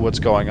check and see what's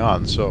going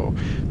on. So,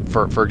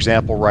 for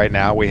example, right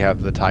now we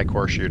have the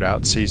Tycor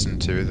Shootout Season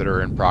 2 that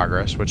are in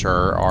progress, which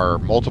are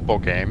multiple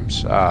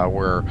games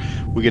where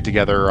we get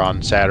together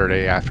on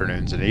Saturday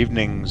afternoons and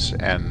evenings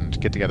and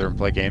get together and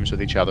play games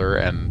with each other,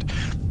 and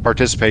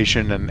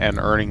participation and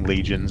earning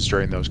legions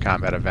during those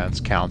combat events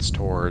counts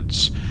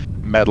towards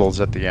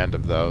medals at the end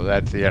of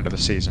the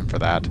season for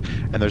that.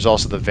 And there's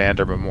also the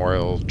Vander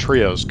Memorial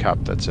Trios Cup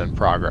that's in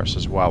progress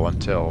as well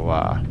until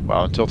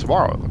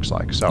tomorrow, it looks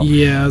like. So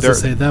Yeah, I was there,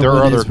 gonna say that there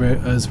are one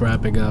other is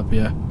wrapping up.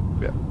 Yeah.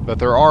 yeah, but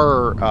there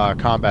are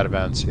combat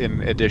events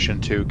in addition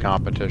to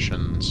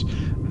competitions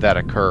that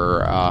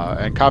occur,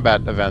 and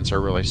combat events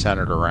are really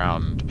centered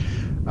around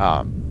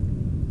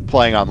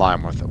playing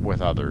online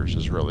with others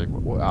is really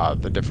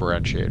the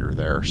differentiator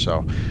there.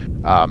 So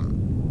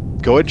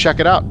go ahead and check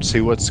it out, see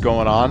what's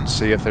going on,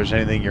 see if there's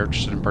anything you're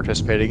interested in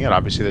participating in.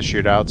 Obviously, the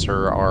shootouts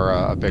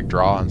are a big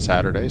draw on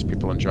Saturdays.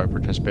 People enjoy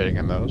participating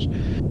in those.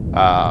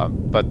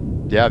 But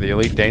yeah, the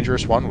Elite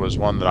Dangerous one was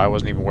one that I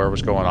wasn't even aware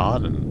was going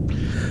on, and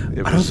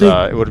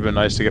it would have been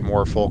nice to get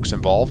more folks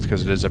involved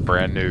because it is a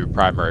brand new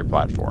primary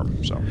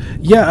platform. So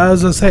Yeah, I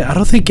was gonna say I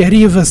don't think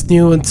any of us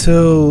knew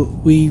until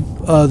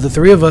the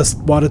three of us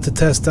wanted to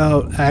test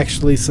out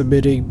actually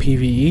submitting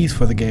PVEs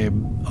for the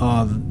game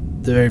on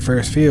the very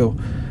first few,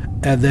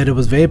 and then it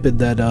was Vapen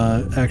that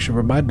actually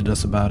reminded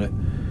us about it.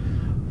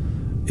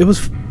 It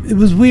was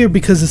weird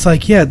because it's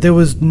like, yeah, there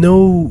was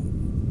no,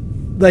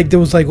 like, there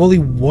was like only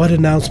one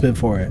announcement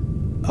for it,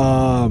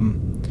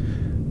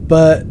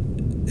 but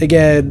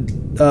again,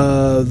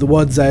 the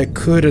ones that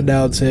could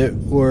announce it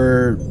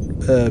were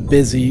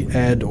busy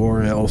and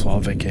or also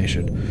on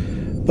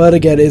vacation. But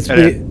again, it's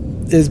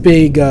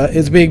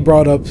being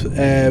brought up,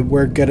 and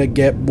we're gonna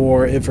get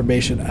more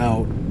information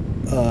out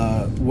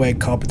when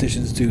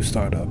competitions do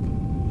start up.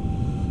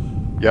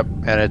 yep,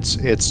 and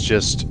it's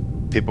just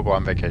people go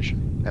on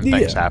vacation and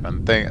things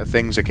happen.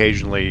 Things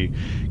occasionally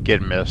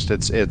get missed.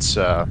 It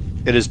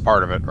is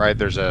part of it, right?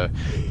 There's a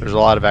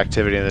lot of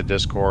activity in the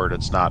Discord.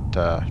 It's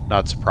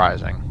not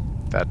surprising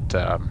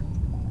that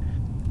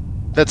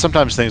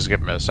sometimes things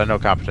get missed. I know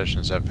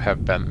competitions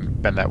have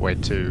been that way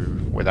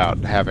too, without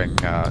having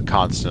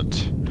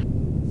constant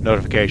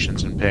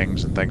notifications and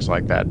pings and things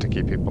like that to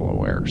keep people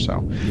aware.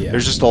 So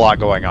there's just a lot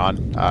going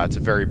on. It's a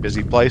very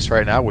busy place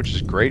right now, which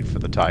is great for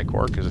the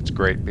Tycor because it's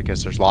great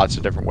because there's lots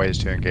of different ways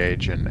to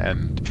engage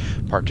and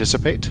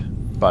participate.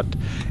 But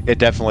it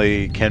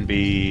definitely can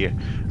be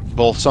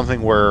both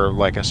something where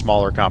like a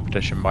smaller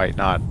competition might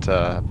not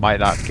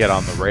get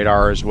on the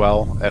radar as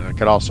well, and it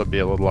could also be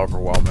a little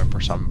overwhelming for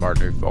some of our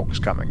new folks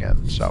coming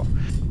in. So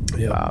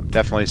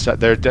definitely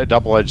they're a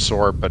double-edged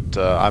sword, but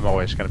I'm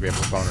always going to be a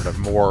proponent of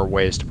more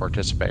ways to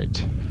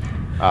participate,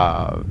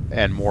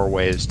 and more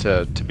ways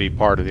to be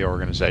part of the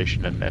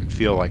organization and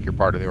feel like you're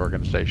part of the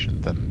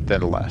organization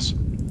than less.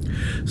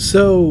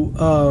 So,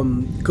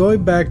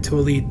 going back to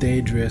Elite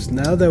Dangerous,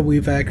 now that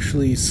we've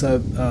actually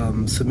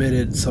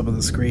submitted some of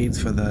the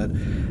screens for that,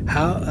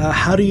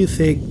 how do you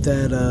think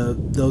that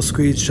those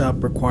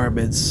screenshot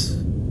requirements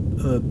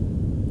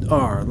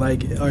are?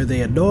 Like, are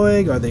they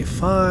annoying? Are they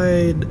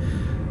fine?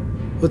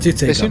 What's your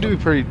take? They seem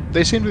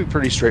to be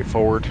pretty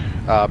straightforward.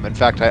 In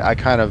fact, I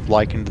kind of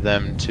likened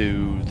them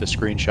to the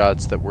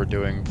screenshots that we're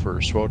doing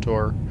for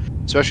SWOTOR,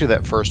 especially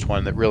that first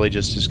one that really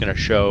just is going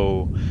to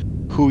show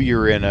who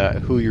you're in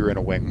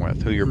a wing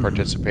with, who you're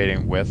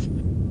participating with,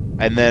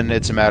 and then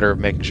it's a matter of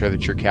making sure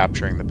that you're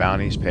capturing the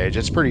bounties page.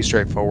 It's pretty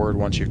straightforward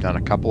once you've done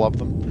a couple of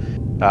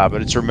them,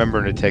 But it's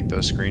remembering to take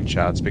those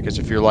screenshots, because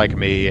if you're like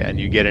me and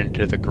you get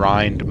into the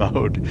grind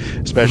mode,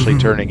 especially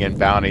turning in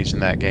bounties in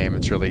that game,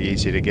 it's really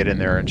easy to get in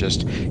there and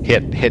just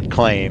hit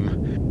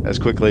claim as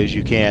quickly as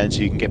you can,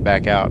 so you can get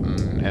back out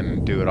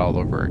and do it all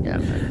over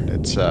again.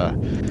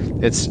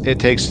 And it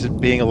takes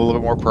being a little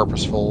bit more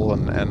purposeful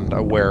and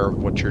aware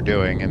of what you're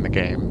doing in the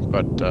game.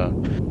 But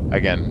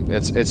again,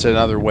 it's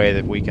another way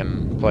that we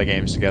can play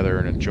games together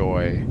and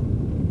enjoy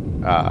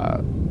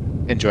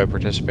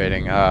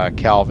participating.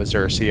 Calv, is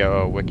there a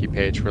COO wiki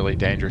page for Elite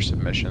Dangerous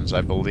submissions?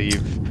 I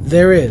believe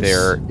There is.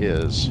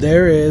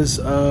 There is.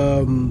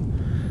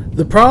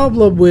 The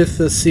problem with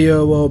the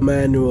COO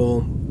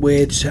manual,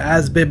 which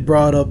has been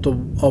brought up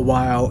a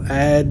while,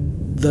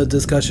 and the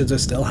discussions are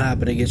still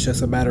happening, it's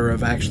just a matter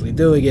of actually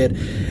doing it,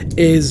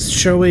 is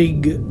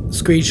showing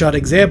screenshot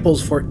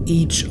examples for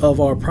each of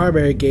our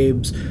primary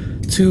games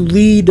to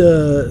lead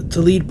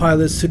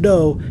pilots to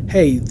know,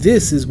 hey,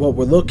 this is what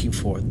we're looking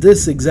for.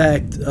 This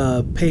exact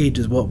page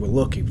is what we're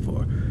looking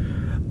for.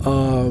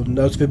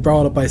 That's been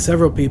brought up by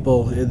several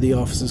people in the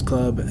Officers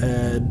Club,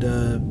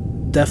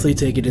 and definitely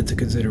take it into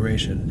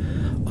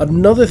consideration.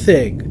 Another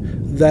thing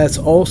that's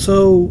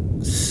also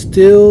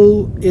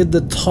still in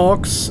the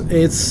talks,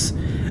 it's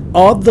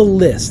on the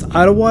list.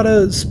 I don't want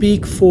to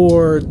speak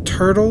for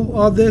Turtle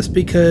on this,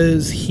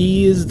 because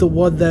he is the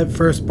one that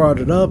first brought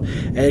it up,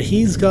 and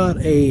he's got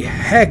a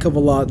heck of a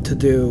lot to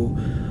do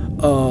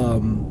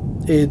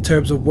in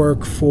terms of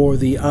work for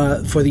the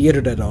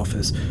Internet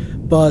Office.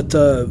 But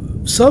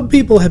some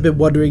people have been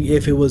wondering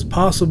if it was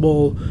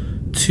possible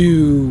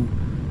to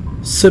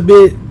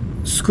submit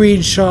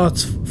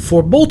screenshots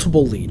for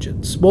multiple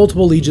legions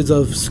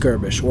of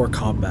skirmish or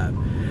combat.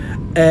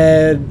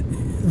 And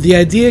the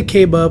idea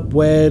came up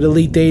when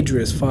Elite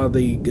Dangerous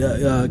finally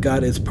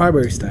got its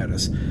primary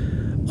status,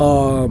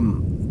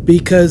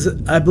 because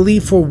I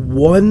believe for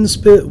one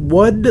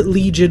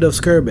legion of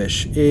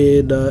skirmish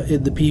in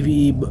the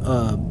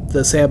PvE,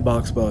 the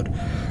sandbox mode,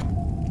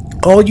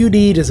 all you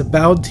need is a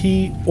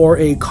bounty or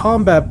a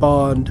combat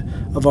bond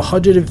of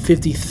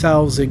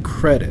 150,000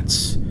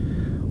 credits,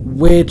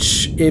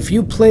 which, if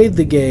you played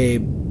the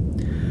game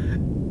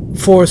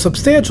for a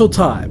substantial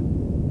time,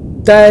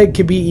 that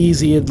can be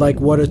easy in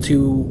like 1 or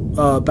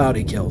 2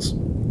 bounty kills.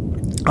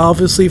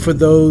 Obviously, for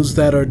those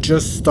that are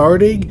just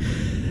starting,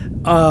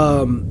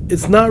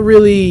 it's not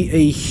really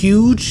a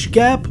huge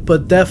gap,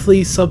 but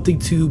definitely something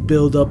to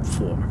build up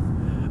for.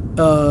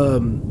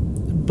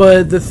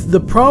 But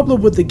the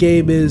problem with the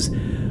game is,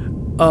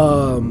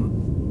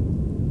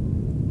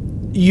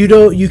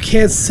 you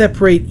can't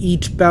separate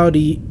each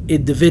bounty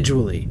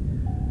individually.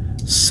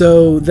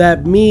 So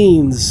that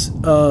means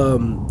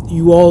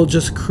you all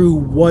just accrue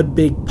one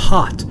big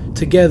pot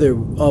together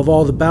of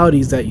all the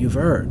bounties that you've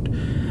earned,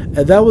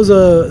 and that was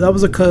a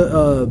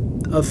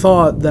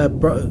thought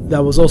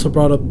that was also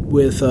brought up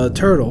with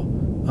Turtle,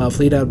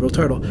 Fleet Admiral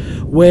Turtle,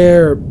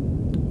 where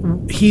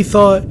he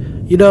thought,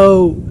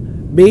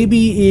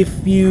 maybe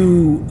if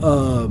you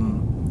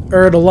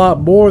earn a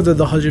lot more than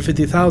the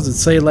 150,000,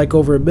 say like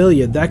over 1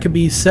 million, that could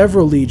be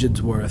several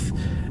legions worth.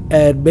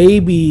 And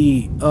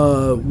maybe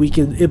we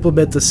can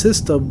implement the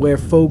system where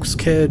folks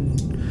can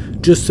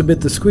just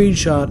submit the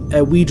screenshot,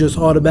 and we just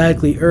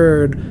automatically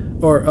earn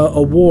or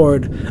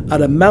award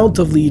an amount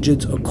of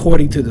legions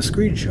according to the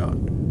screenshot.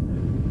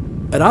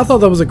 And I thought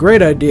that was a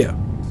great idea.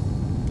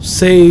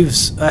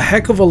 Saves a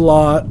heck of a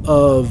lot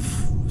of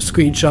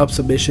screenshot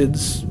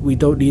submissions. We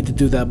don't need to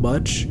do that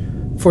much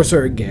for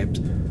certain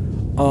games.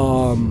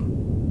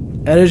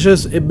 And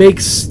it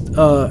makes,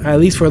 at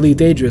least for Elite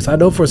Dangerous, I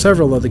know for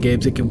several other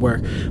games it can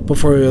work, but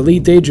for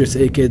Elite Dangerous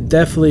it can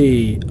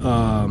definitely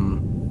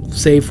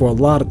save for a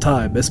lot of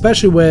time,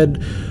 especially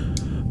when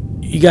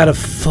you gotta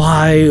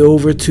fly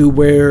over to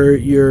where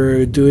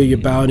you're doing your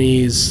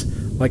bounties,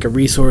 like a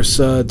resource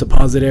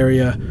deposit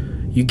area.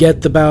 You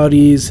get the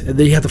bounties, and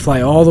then you have to fly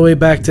all the way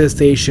back to the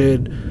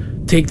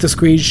station, take the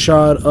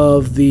screenshot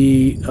of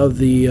the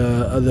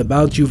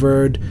amount you've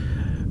earned,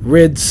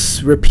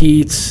 rinse,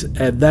 repeat,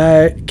 and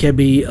that can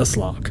be a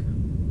slog.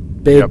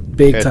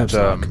 Big time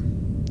slog.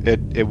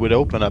 It would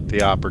open up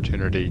the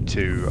opportunity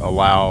to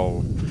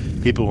allow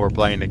people who are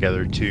playing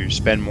together to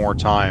spend more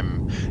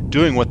time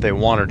doing what they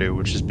want to do,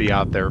 which is be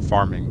out there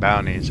farming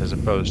bounties as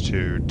opposed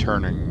to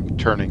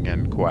turning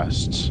in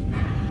quests.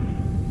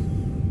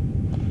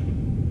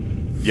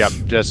 Yep,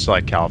 just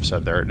like Calv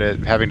said there,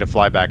 having to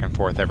fly back and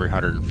forth every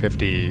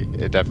 150,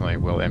 it definitely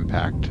will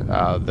impact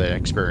the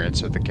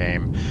experience of the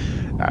game.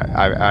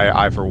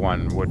 I for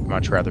one, would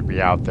much rather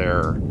be out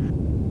there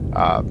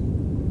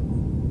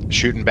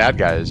shooting bad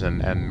guys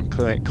and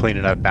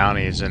cleaning up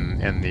bounties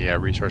in the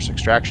resource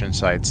extraction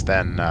sites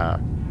than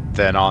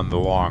on the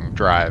long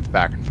drive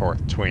back and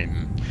forth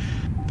between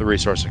the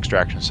resource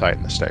extraction site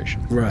and the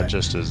station. Right. It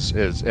just is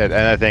and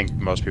I think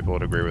most people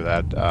would agree with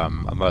that,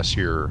 unless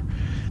you're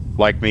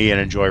like me and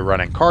enjoy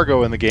running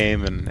cargo in the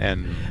game, and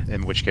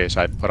in which case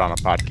I'd put on a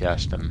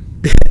podcast and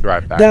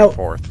drive back and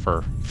forth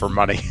for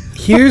money.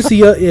 here's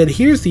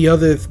the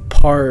other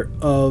part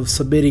of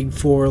submitting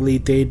for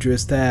Elite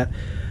Dangerous that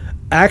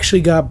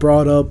actually got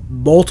brought up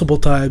multiple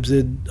times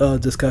in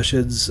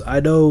discussions. I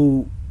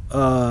know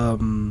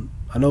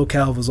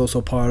Cal was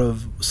also part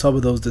of some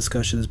of those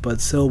discussions, but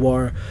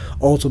Silwar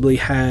ultimately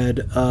had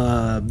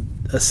a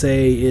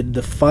say in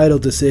the final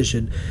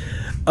decision.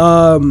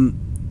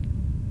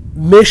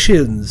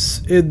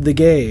 Missions in the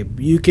game.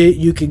 You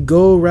can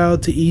go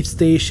around to each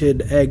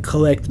station and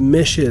collect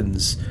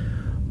missions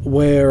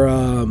where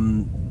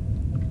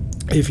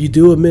if you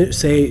do a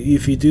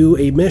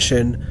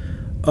mission,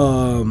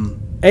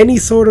 any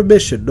sort of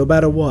mission, no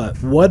matter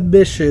what, one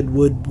mission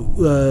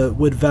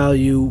would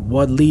value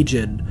 1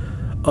 legion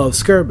of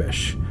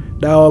skirmish.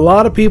 Now, a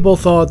lot of people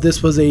thought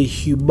this was a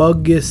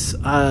humongous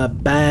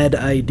bad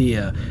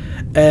idea,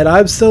 and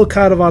I'm still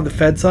kind of on the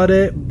fence on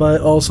it,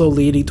 but also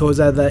leaning towards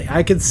that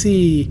I can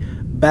see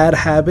bad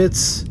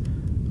habits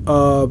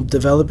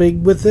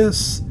developing with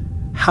this.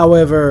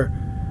 However,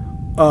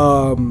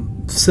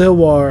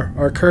 Silwar,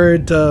 our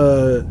current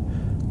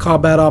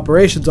combat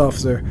operations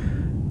officer,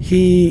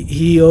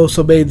 he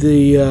also made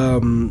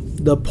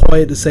the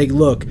point to say,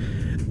 look,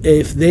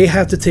 if they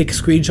have to take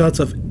screenshots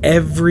of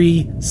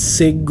every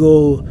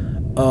single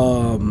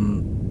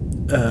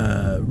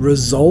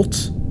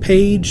result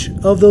page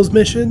of those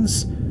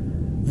missions,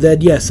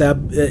 then yes,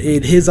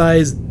 in his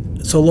eyes,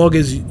 so long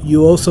as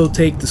you also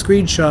take the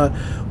screenshot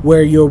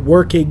where you're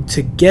working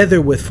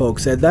together with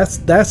folks, and that's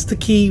the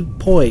key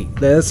point.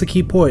 That's the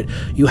key point.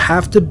 You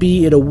have to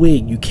be in a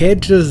wing. You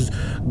can't just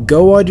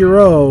go on your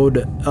own,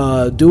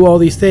 do all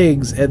these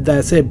things, and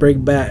that's it.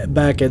 Bring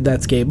back, and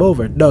that's game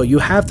over. No, you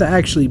have to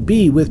actually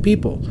be with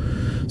people.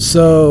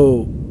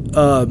 So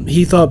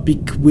he thought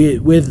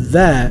with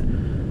that,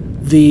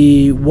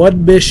 the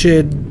 1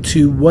 mission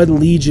to 1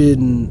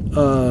 legion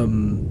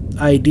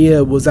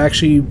idea was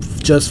actually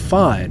just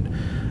fine.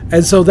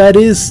 And so that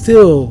is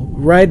still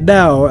right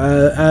now,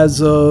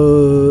 as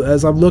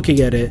I'm looking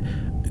at it,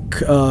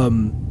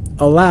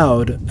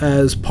 allowed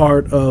as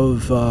part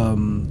of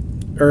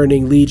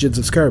earning legions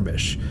of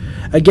skirmish.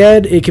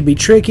 Again, it can be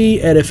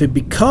tricky, and if it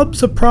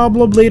becomes a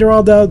problem later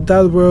on down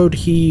the road,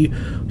 he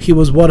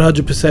was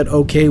 100%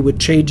 okay with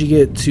changing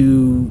it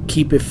to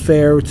keep it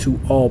fair to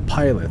all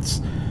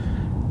pilots.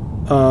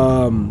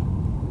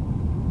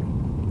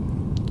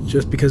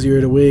 Just because you're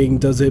in a wing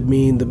doesn't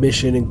mean the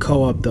mission in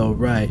co-op, though,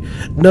 right?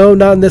 No,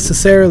 not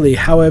necessarily.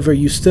 However,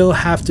 you still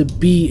have to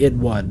be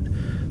in one,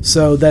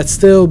 so that's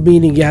still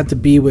meaning you have to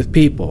be with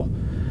people.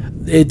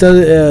 It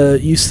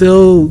does. You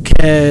still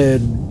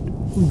can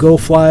go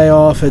fly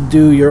off and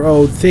do your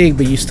own thing,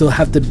 but you still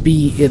have to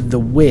be in the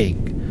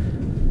wing.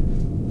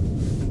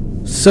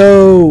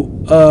 So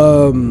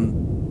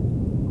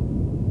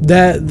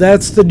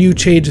that's the new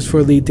changes for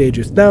Elite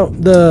Dangerous. Now,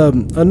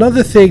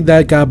 another thing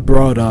that got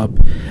brought up,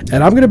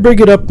 and I'm gonna bring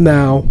it up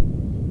now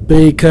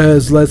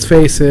because let's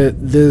face it,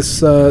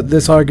 this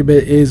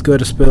argument is going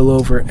to spill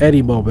over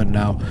any moment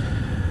now.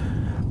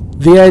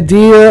 The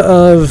idea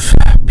of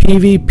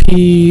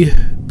PvP,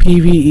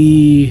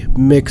 PvE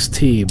mixed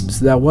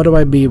teams. Now, what do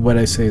I mean when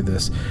I say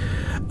this?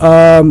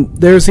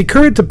 There's a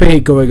current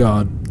debate going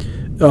on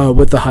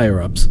with the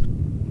higher ups,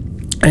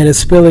 and it's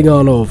spilling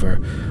on over,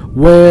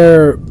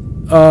 where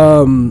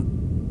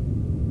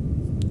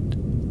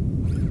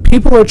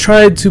people are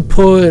trying to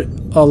put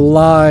a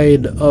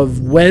line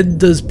of when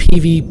does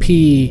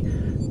PvP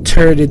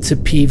turn into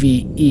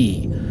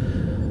PvE.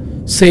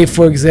 Say,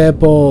 for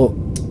example,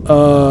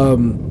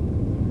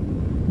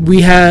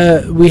 we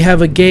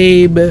have a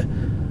game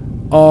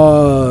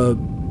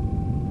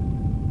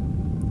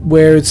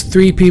where it's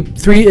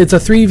it's a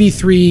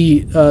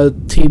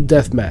 3v3 team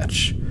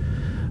deathmatch,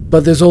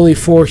 but there's only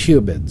 4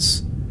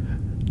 humans.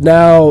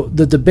 Now,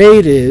 the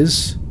debate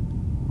is,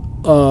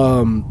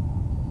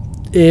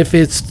 if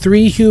it's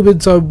 3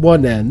 humans on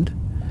one end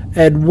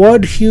and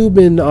 1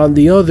 human on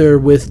the other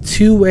with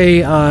 2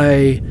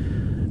 AI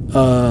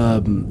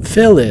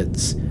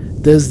fill-ins,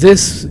 does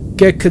this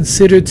get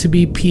considered to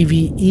be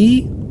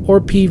PvE or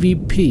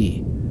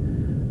PvP?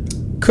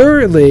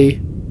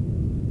 Currently,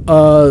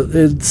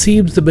 it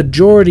seems the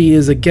majority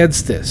is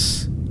against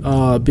this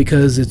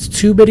because it's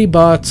too many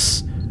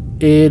bots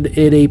in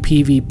a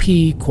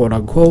PvP, quote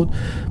unquote,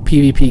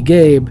 PvP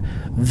game.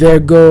 They're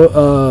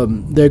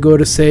going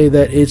to say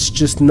that it's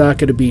just not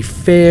going to be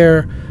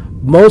fair,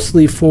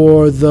 mostly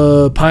for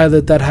the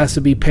pilot that has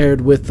to be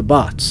paired with the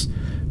bots,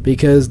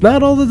 because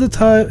not all of the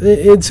time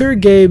in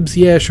certain games,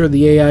 yeah, sure,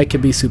 the AI can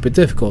be super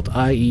difficult,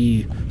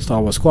 i.e.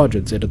 Star Wars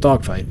Squadrons in a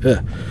dogfight.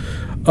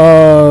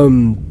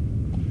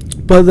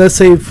 But let's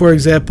say, for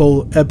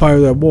example,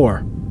 Empire at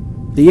War.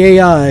 The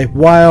AI,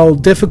 while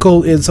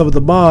difficult in some of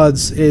the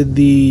mods in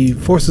the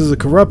Forces of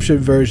Corruption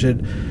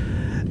version,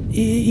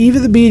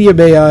 even the medium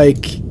AI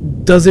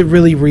doesn't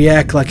really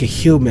react like a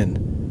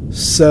human.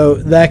 So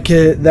that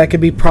can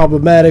be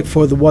problematic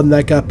for the one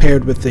that got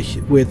paired with the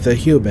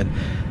human.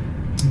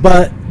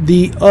 But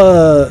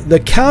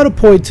the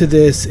counterpoint to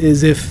this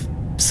is, if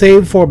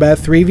same format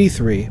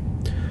 3v3,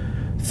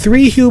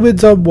 3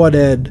 humans on one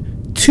end,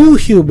 2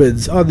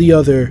 humans on the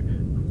other,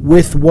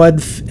 with 1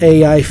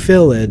 AI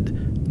fill-in,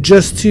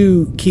 just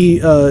to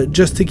keep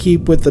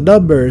with the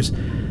numbers,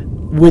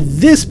 would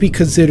this be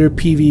considered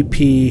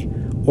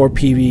PvP or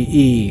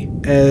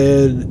PvE?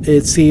 And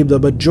it seemed the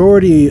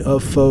majority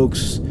of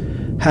folks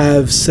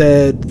have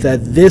said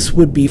that this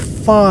would be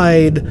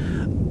fine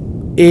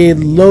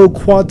in low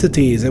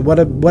quantities. And what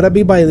I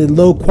mean by in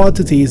low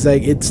quantities,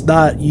 like it's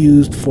not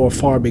used for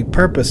farming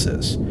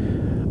purposes.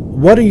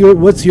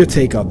 What's your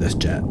take on this,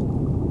 Jet?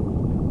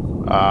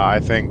 I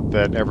think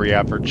that every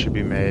effort should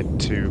be made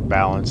to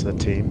balance the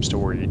teams to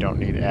where you don't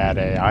need to add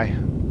AI.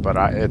 But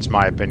it's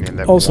my opinion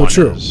that Also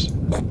true.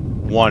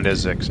 One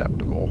is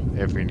acceptable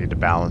if you need to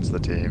balance the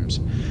teams,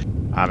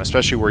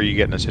 especially where you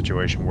get in a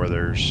situation where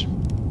there's,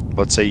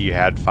 let's say you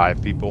had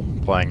 5 people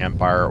playing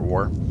Empire at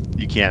War.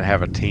 You can't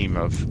have a team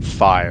of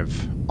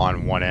 5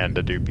 on one end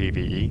to do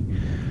PvE,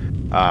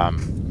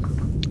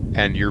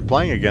 and you're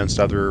playing against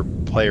other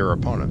player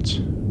opponents,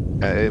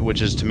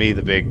 which is to me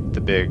the big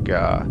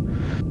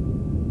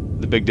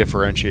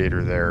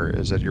differentiator there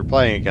is that you're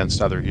playing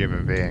against other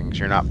human beings.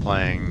 You're not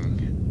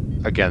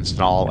playing against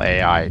an all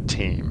AI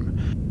team.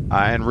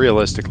 And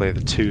realistically,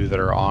 the 2 that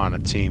are on a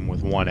team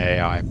with one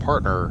AI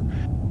partner,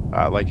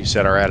 like you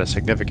said, are at a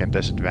significant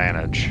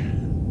disadvantage.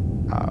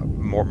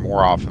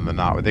 More often than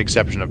not, with the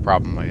exception of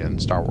probably in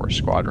Star Wars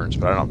Squadrons,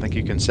 but I don't think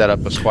you can set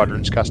up a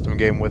Squadrons custom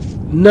game with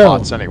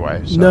bots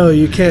anyway. So. No,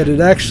 you can't.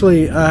 And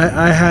actually,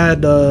 I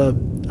had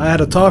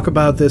a talk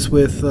about this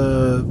with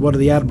one of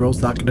the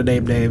admirals, not going to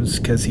name names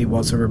because he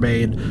wants to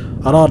remain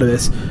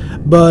anonymous,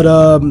 but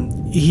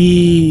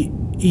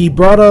he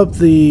brought up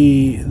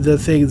the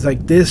things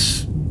like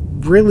this.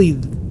 Really,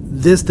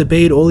 this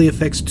debate only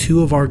affects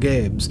 2 of our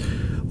games,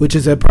 which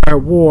is Empire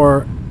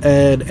War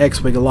and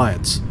X-Wing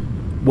Alliance,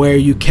 where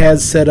you can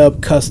set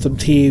up custom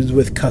teams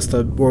with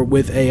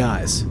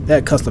AIs,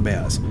 custom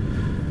AIs.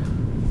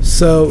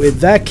 So in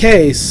that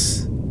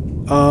case,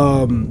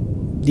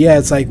 yeah,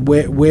 it's like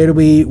where do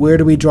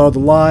we draw the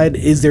line?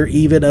 Is there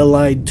even a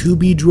line to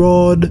be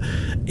drawn?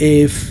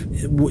 If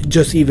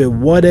just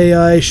even one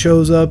AI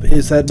shows up,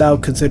 is that now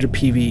considered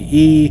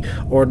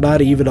PvE or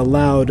not even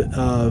allowed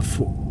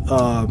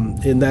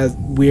in that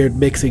weird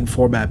mixing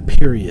format?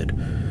 Period.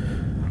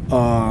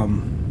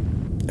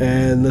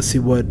 And let's see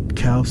what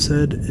Cal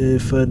said.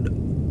 If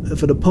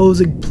an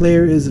opposing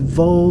player is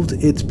involved,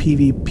 it's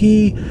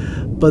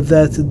PvP, but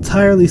that's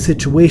entirely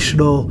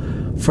situational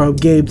from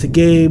game to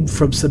game,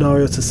 from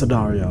scenario to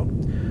scenario.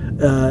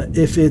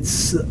 If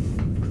it's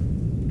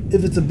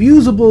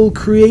abusable,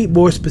 create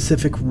more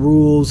specific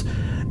rules,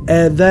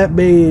 and that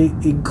may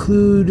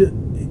include.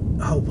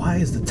 Oh, why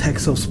is the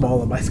text so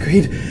small on my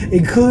screen?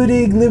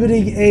 Including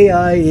limiting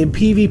AI in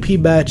PvP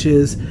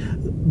matches.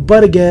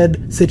 But again,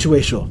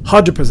 situational,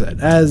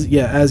 100%.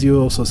 As you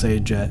also say,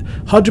 Jet,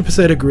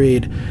 100%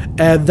 agreed,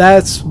 and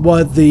that's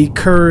what the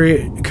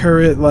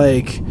current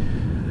like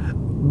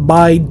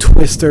mind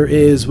twister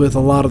is with a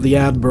lot of the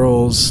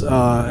admirals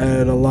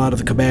and a lot of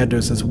the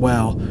commanders as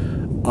well.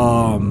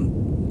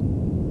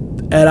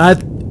 And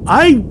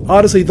I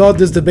honestly thought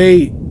this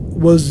debate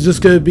was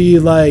just gonna be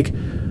like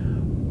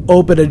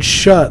open and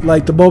shut.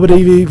 Like the moment it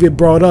even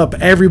brought up,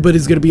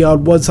 everybody's gonna be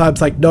on one side.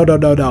 It's like no,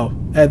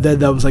 and then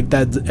that was like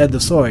that end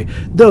of story.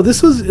 No,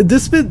 this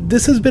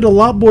has been a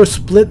lot more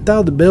split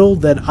down the middle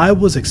than I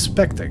was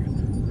expecting,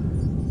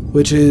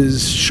 which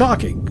is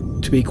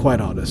shocking, to be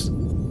quite honest.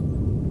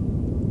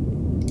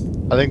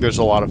 I think there's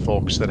a lot of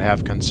folks that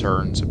have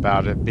concerns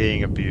about it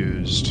being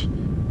abused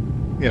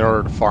in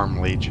order to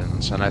farm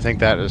legions, and I think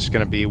that is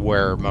going to be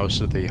where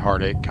most of the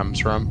heartache comes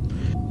from.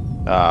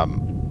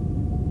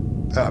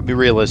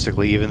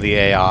 Realistically, even the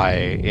AI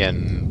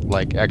in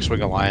like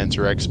X-Wing Alliance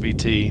or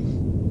XBT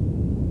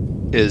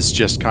is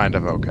just kind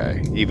of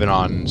okay. Even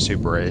on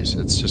Super Ace,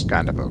 it's just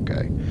kind of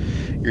okay.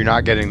 You're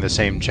not getting the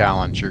same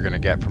challenge you're going to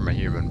get from a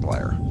human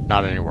player.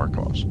 Not anywhere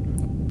close.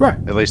 Right.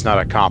 At least not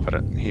a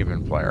competent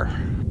human player.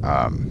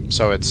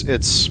 So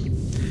it's.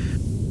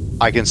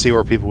 I can see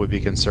where people would be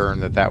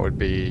concerned that would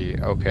be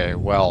okay.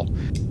 Well,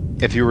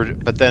 if you were,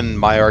 but then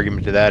my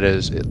argument to that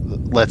is,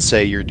 let's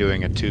say you're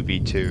doing a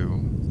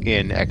 2v2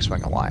 in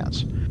X-Wing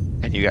Alliance,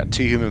 and you got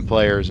 2 human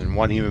players and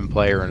 1 human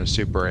player and a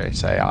Super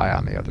Ace AI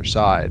on the other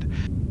side.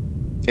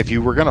 If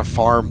you were going to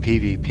farm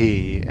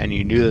PvP and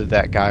you knew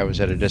that guy was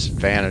at a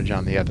disadvantage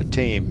on the other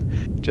team,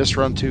 just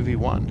run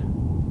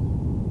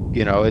 2v1.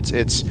 You know, it's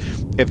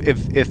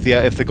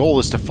if the goal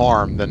is to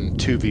farm, then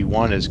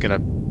 2v1 is going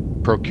to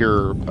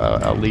procure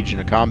a Legion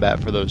of Combat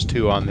for those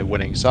 2 on the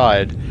winning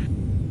side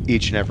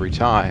each and every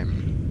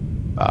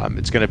time.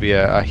 It's going to be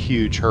a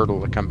huge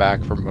hurdle to come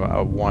back from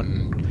a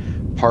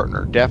 1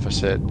 partner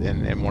deficit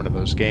in one of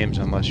those games,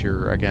 unless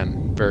you're,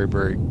 again,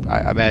 very,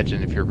 I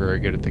imagine if you're very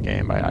good at the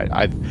game.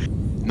 I've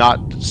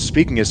not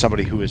speaking as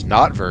somebody who is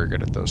not very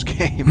good at those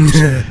games.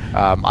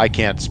 I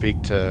can't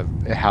speak to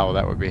how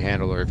that would be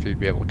handled or if you'd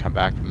be able to come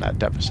back from that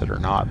deficit or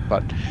not.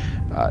 But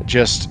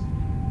just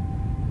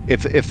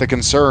if the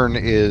concern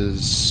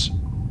is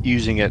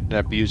using it and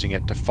abusing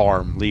it to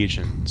farm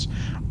legions,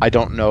 I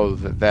don't know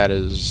that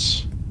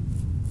is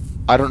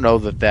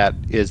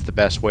the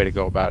best way to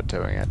go about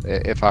doing it.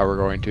 If I were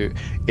going to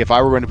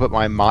put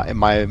my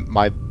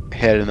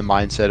head in the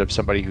mindset of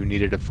somebody who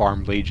needed to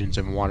farm legions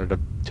and wanted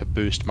to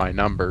boost my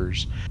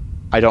numbers,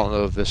 I don't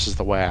know if this is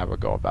the way I would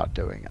go about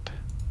doing it.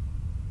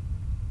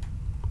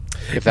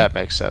 If that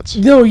makes sense.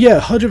 No, yeah,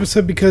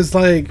 100%, because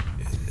like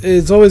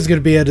it's always going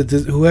to be at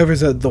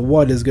whoever's at the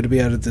one is going to be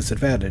at a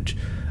disadvantage,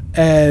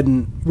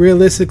 and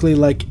realistically,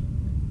 like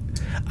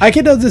I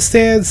can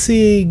understand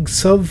seeing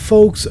some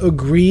folks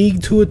agreeing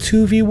to a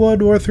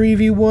 2v1 or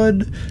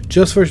 3v1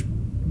 just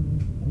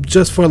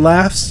for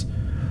laughs,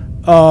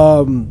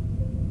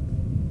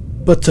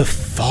 but to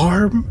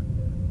farm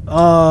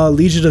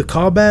Legion of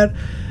Combat,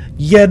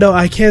 yeah, no,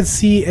 I can't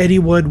see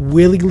anyone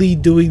willingly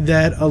doing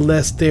that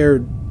unless they're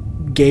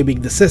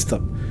gaming the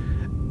system.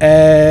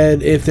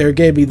 And if they're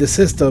gaming the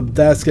system,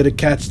 that's going to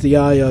catch the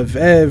eye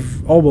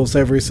of almost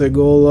every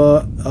single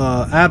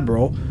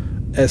admiral,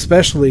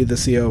 especially the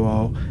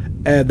COO,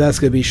 and that's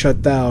going to be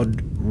shut down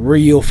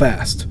real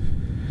fast.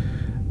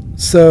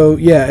 So,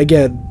 yeah,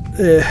 again,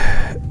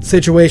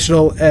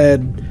 situational,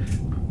 and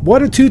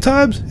 1 or 2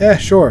 times? Yeah,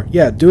 sure.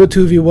 Yeah, do a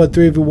 2v1,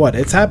 3v1.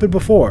 It's happened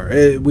before.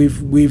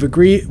 We've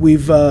agreed,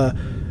 we've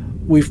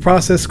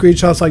processed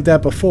screenshots like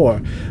that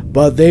before,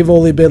 but they've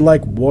only been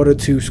like 1 or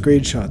 2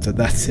 screenshots, and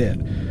that's it.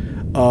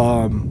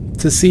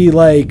 To see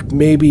like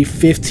maybe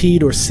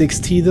 15 or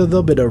 16 of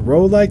them in a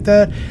row like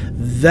that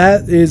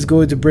is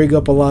going to bring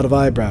up a lot of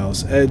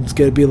eyebrows, and it's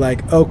going to be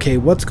like, okay,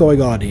 what's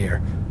going on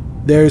here?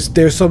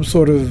 There's some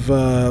sort of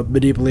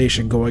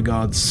manipulation going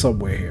on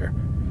somewhere here,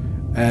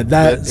 and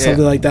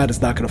something like that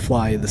is not going to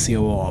fly in the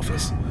COO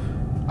office.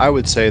 I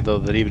would say, though,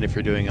 that even if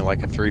you're doing it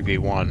like a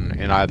 3v1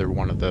 in either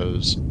one of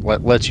those,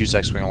 let's use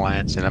X-Wing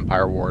Alliance and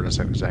Empire War as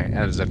an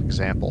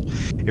example.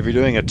 If you're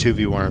doing a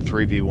 2v1 or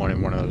 3v1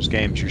 in one of those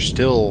games, you're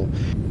still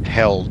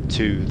held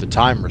to the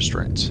time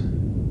restraints.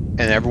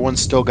 And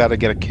everyone's still got to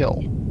get a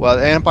kill. Well,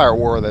 in Empire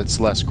War, that's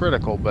less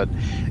critical, but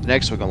in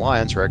X-Wing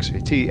Alliance or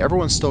XVT,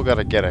 everyone's still got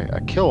to get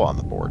a kill on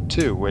the board,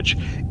 too, which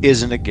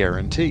isn't a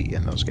guarantee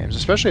in those games,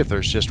 especially if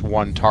there's just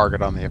one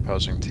target on the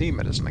opposing team.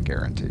 It isn't a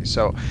guarantee.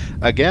 So,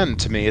 again,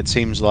 to me, it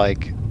seems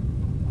like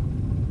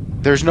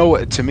there's no,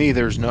 and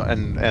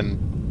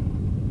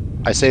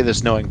I say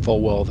this knowing full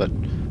well that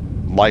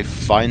life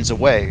finds a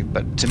way,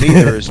 but to me,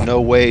 there is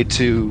no way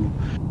to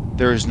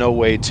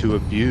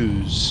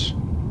abuse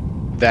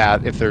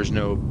that if there's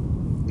no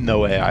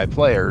AI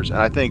players. And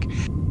I think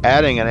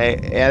adding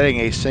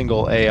a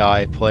single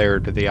AI player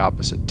to the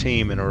opposite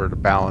team in order to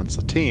balance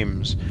the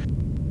teams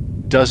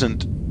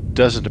doesn't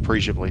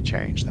appreciably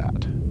change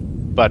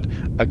that. But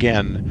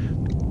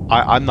again,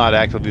 I'm not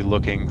actively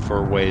looking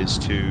for ways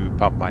to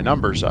pump my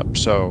numbers up,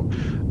 so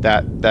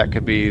that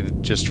could be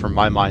just from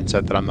my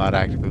mindset that I'm not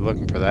actively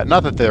looking for that.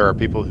 Not that there are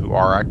people who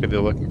are actively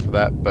looking for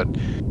that, but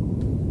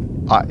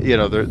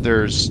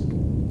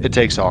it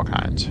takes all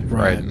kinds,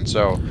 right?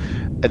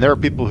 And there are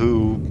people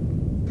who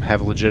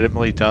have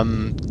legitimately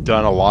done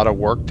a lot of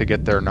work to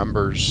get their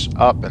numbers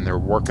up, and they're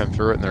working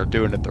through it, and they're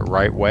doing it the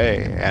right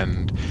way.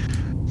 And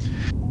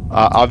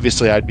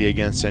obviously, I'd be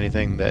against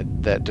anything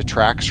that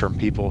detracts from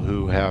people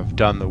who have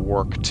done the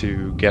work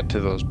to get to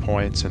those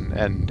points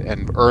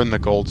and earn the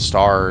gold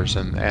stars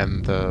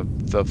and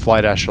the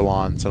flight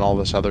echelons and all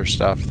this other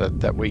stuff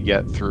that we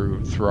get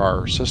through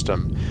our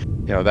system.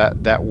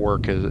 That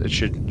work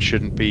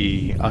shouldn't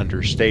be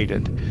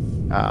understated.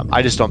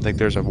 I just don't think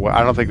there's an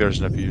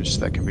abuse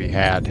that can be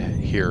had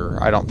here.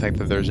 I don't think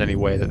that there's any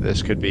way that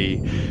this could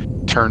be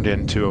turned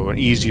into an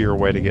easier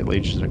way to get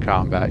Legions of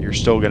Combat. You're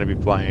still going to be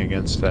playing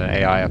against an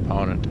AI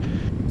opponent.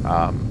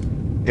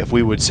 If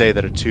we would say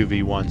that a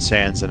 2v1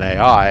 sans an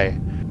AI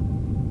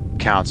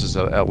counts as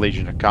a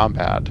Legion of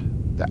Combat,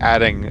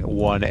 adding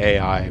one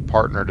AI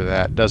partner to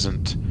that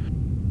doesn't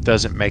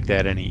make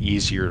that any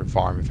easier to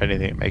farm. If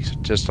anything, it makes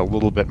it just a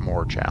little bit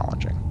more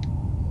challenging.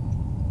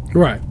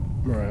 Right.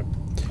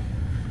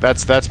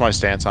 That's my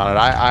stance on it.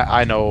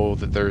 I know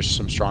that there's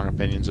some strong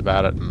opinions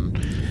about it, and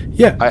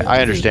yeah,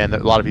 I understand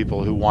that a lot of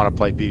people who want to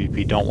play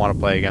PvP don't want to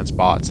play against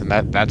bots, and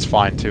that's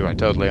fine too. I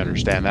totally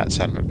understand that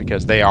sentiment,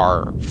 because they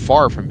are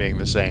far from being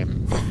the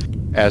same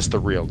as the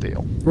real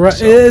deal. Right,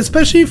 so.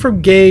 Especially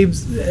from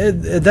games,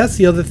 and that's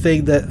the other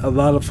thing that a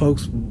lot of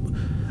folks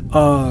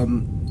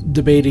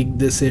debating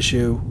this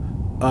issue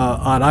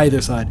on either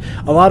side.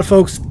 A lot of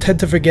folks tend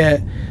to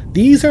forget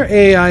these are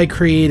AI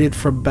created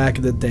from back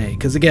in the day.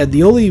 Because again,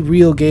 the only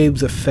real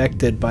games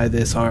affected by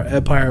this are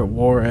Empire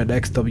War and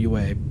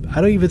XWA.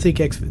 I don't even think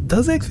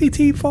does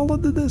XVT fall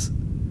into this?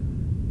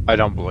 I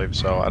don't believe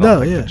so. I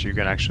don't think that you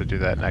can actually do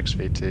that in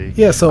XVT.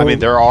 Yeah, so I mean,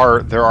 there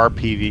are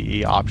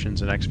PvE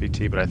options in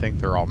XVT, but I think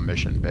they're all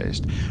mission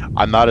based.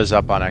 I'm not as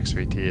up on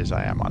XVT as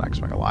I am on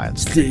X-Wing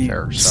Alliance, to be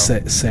fair. So.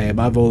 Same.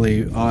 I've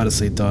only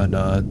honestly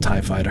done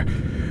TIE Fighter.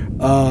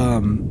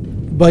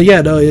 But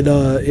yeah, no,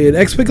 in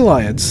X-Wing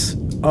Alliance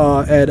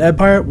and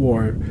Empire at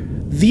War,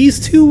 these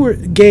two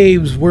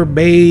games were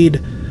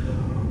made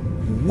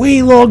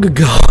way long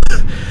ago.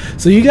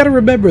 So you got to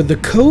remember, the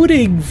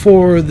coding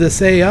for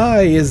this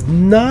AI is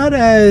not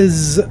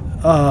as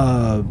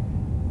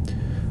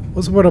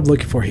what's the word I'm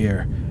looking for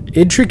here?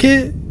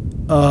 Intricate.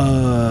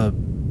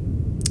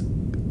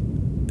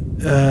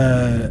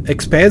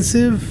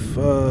 expansive.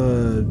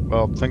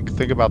 Well,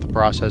 think about the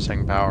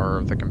processing power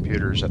of the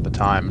computers at the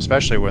time,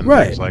 especially when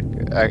Right. things like,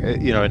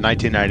 in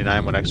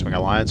 1999 when X-Wing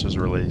Alliance was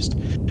released,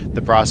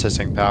 the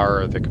processing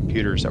power of the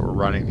computers that were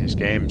running these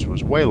games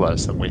was way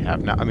less than we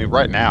have now. I mean,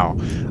 right now,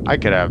 I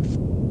could have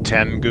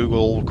 10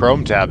 Google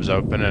Chrome tabs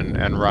open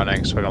and run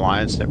X-Wing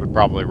Alliance, and it would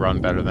probably run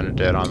better than it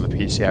did on the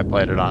PC I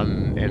played it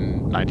on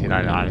in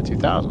 1999 and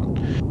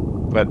 2000.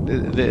 But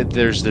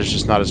there's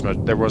just not as much.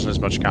 There wasn't as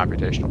much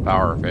computational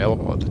power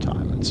available at the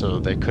time, and so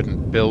they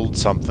couldn't build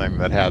something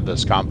that had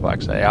this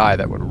complex AI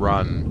that would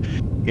run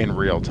in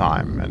real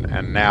time.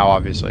 And now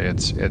obviously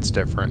it's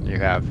different. You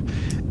have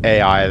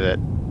AI that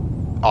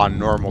on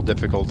normal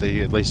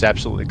difficulty at least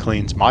absolutely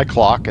cleans my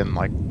clock and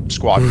like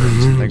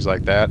squadrons and things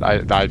like that. I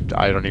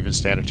don't even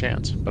stand a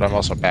chance. But I'm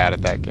also bad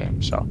at that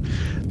game, so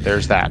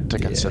there's that to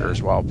consider Yeah.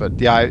 as well. But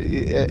yeah,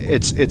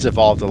 it's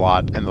evolved a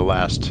lot in the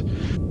last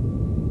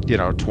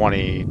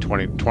 20 to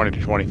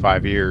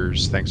 25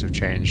 years. Things have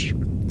changed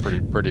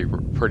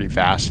pretty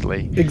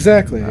vastly.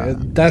 Exactly. uh,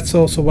 And that's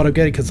also what I'm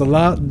getting, because a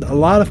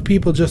lot of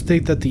people just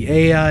think that the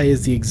AI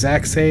is the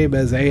exact same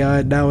as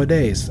AI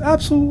nowadays.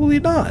 Absolutely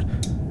not.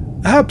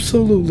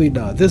 Absolutely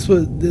not. This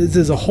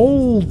is a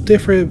whole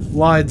different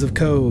lines of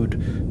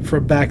code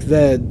from back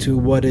then to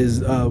what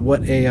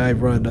AI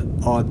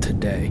run on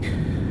today.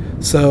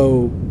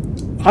 So,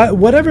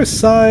 whatever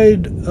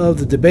side of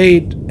the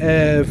debate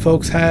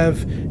folks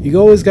have, you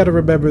always got to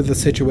remember the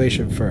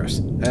situation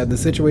first, and the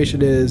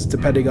situation is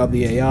depending on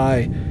the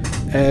AI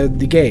and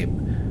the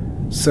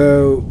game.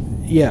 So,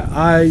 yeah,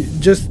 I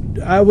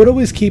would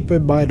always keep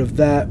in mind of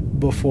that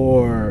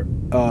before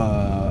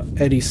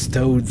any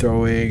stone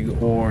throwing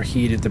or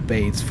heated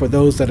debates for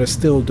those that are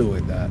still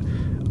doing that.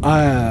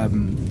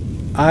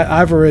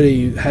 I've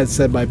already had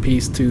said my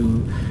piece to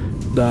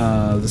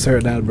the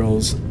certain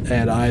admirals,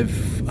 and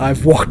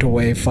I've walked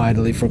away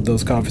finally from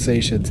those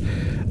conversations.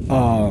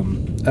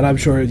 And I'm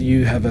sure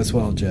you have as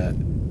well, Jet.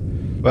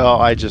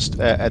 well, I just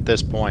at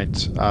this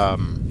point,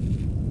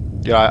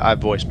 I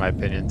voiced my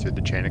opinion through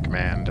the chain of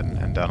command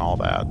and done all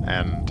that.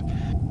 And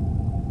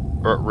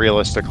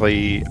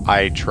realistically,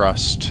 I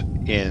trust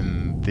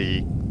in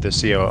the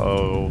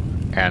COO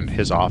and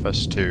his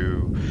office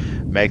to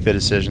make the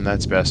decision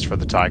that's best for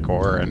the TIE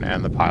Corps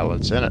and the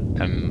pilots in it.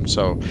 And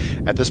so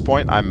at this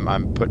point,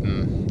 I'm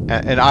putting,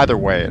 and either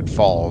way it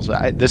falls.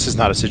 This is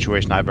not a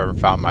situation I've ever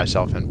found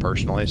myself in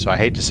personally, so I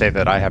hate to say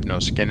that I have no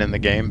skin in the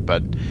game,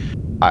 but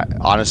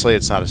honestly,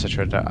 it's not a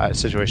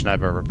situation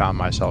I've ever found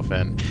myself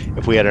in.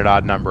 If we had an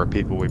odd number of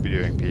people, we'd be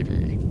doing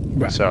PvE.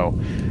 Right. So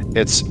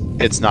it's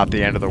not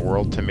the end of the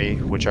world to me,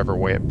 whichever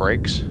way it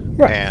breaks.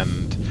 Right.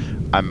 And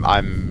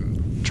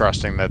I'm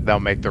trusting that they'll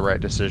make the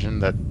right decision.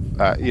 That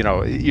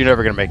you're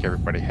never going to make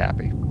everybody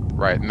happy,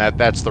 right? And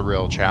that's the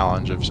real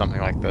challenge of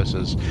something like this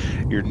is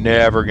you're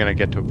never going to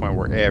get to a point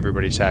where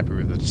everybody's happy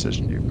with the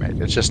decision you've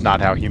made. It's just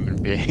not how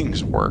human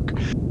beings work.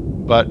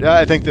 But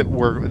I think that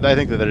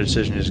the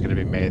decision is going to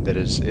be made that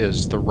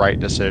is the right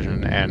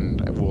decision,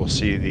 and we'll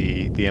see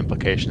the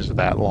implications of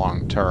that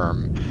long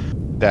term.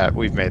 That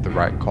we've made the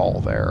right call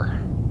there.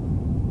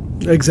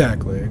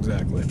 Exactly.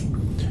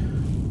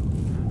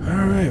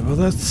 All right. Well,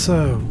 that's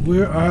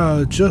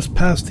we're just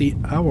past the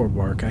hour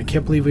mark. I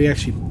can't believe we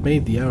actually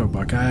made the hour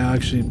mark. I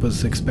actually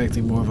was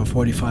expecting more of a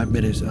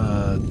 45-minute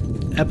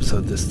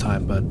episode this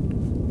time, but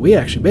we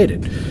actually made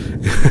it.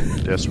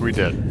 Yes, we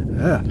did.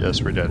 Yeah.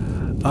 Yes, we did.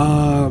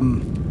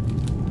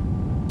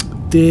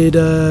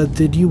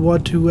 Did you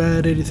want to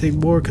add anything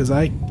more? Because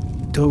I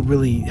don't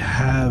really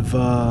have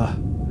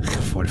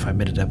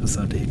 45-minute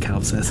episode. It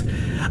counts says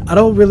I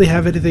don't really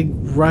have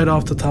anything right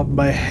off the top of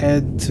my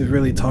head to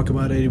really talk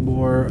about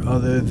anymore,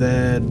 other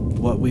than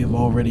what we've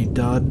already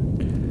done.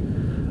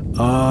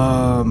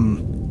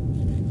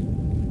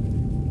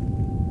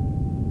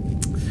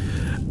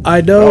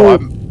 I know.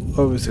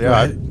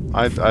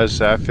 I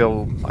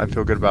feel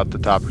good about the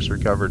topics we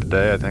covered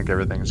today. I think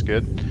everything's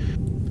good.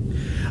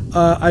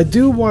 I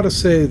do want to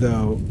say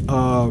though,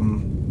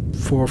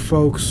 for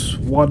folks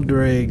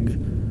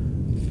wondering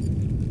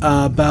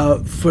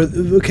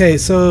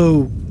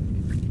so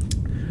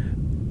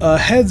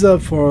heads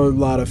up for a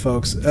lot of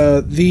folks.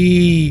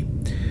 The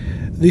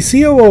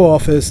COO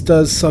office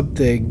does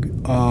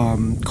something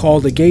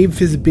called a game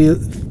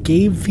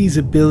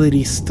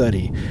feasibility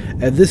study,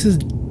 and this is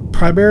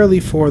primarily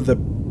for the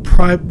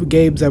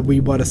games that we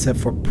want to set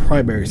for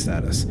primary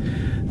status.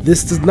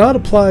 This does not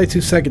apply to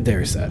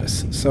secondary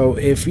status. So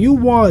if you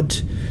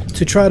want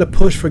to try to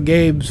push for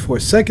games for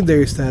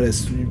secondary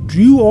status,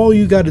 all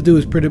you got to do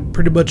is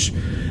pretty much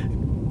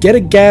get a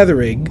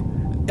gathering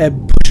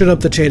and push it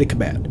up the chain of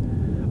command.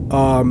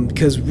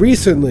 Because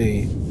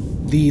recently,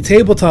 the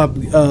tabletop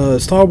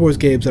Star Wars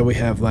games that we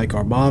have, like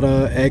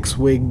Armada,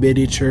 X-Wing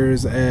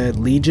miniatures, and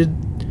Legion,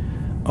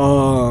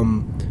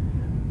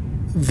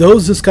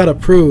 those just got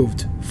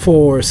approved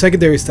for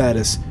secondary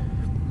status.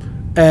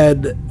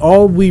 And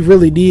all we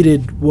really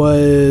needed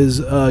was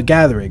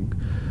gathering.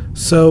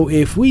 So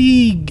if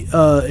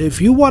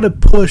you want to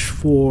push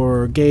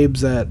for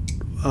games that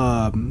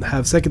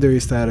have secondary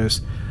status,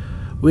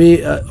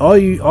 We all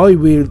you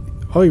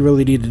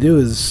really need to do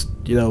is,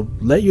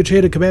 let your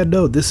chain of command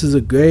know this is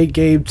a great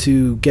game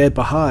to get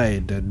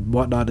behind and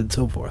whatnot and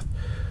so forth.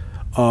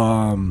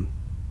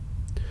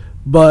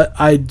 But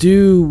I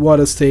do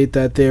want to state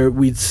that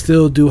we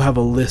still do have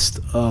a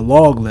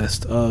long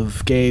list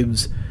of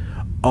games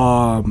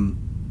for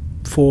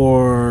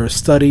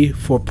study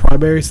for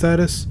primary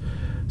status.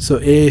 So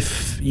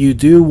if you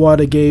do want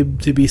a game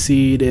to be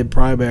seen in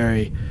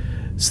primary,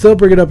 still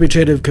bring it up your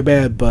chain of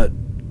command, but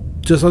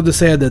just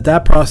understand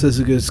that process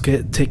is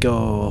going to take a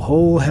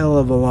whole hell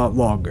of a lot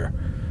longer.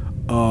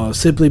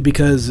 Simply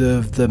because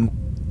of the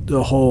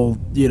whole,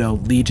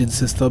 Legion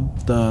system,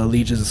 the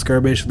Legions of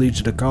Skirmish,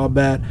 Legion of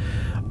Combat,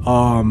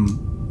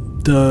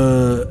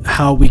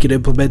 how we can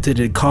implement it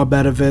in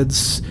combat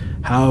events,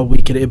 how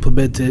we can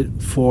implement it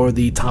for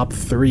the top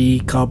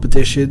 3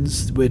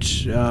 competitions,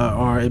 which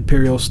are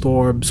Imperial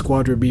Storm,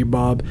 Squad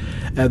ReMob,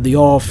 and the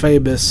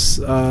all-famous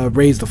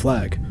Raise the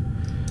Flag.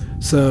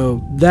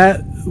 So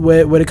that,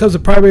 when it comes to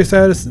primary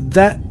status,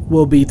 that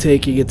will be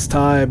taking its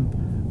time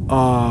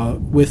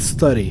with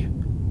study.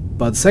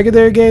 But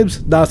secondary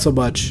games, not so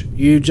much.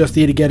 You just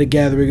need to get a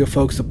gathering of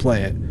folks to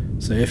play it.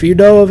 So if you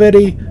know of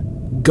any,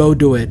 go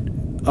do it.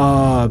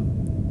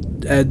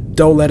 And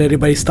don't let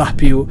anybody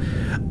stop you,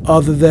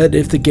 other than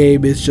if the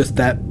game is just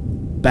that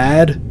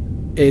bad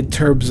in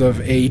terms of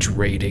age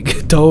rating.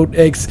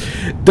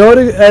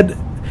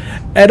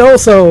 And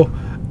also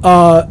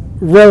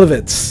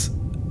relevance.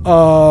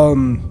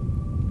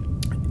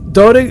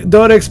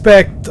 Don't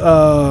expect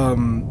a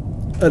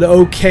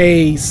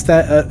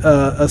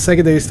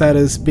secondary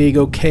status being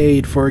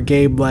okayed for a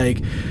game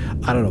like,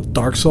 I don't know,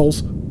 Dark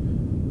Souls, or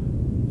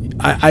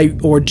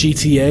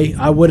GTA.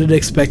 I wouldn't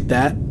expect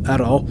that at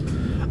all.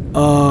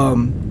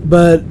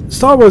 But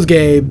Star Wars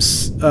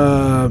games,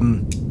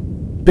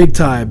 big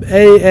time,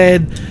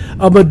 and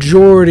a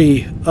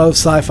majority of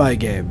sci-fi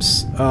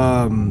games.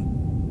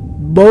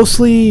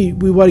 Mostly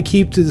we want to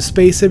keep to the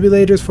space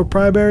simulators for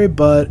primary,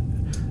 but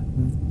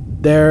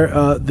there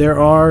are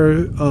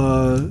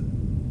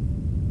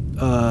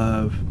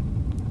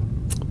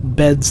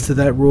bends to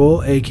that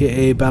rule,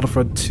 aka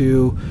Battlefront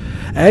 2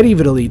 and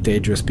even Elite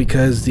Dangerous,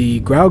 because the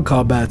ground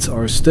combats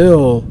are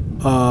still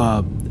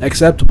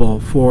acceptable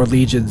for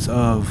Legions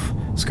of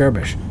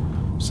Skirmish.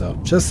 So,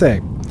 just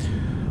saying.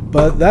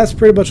 But that's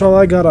pretty much all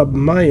I got on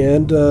my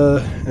end.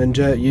 And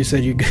Jet, you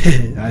said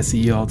I see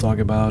you all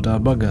talking about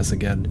Among Us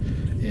again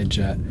in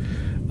chat.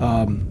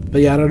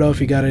 But yeah, I don't know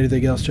if you got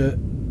anything else, Jet.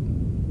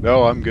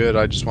 No, I'm good.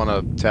 I just want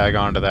to tag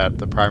on to that.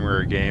 The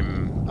primary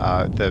game,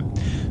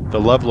 the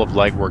level of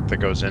legwork that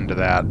goes into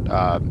that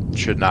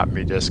should not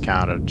be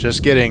discounted.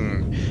 Just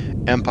getting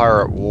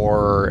Empire at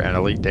War and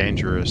Elite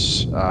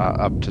Dangerous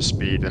up to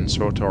speed and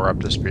SWTOR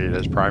up to speed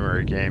as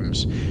primary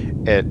games,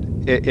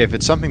 if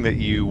it's something that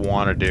you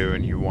want to do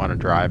and you want to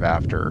drive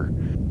after,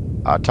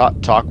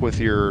 talk with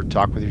your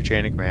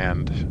chain of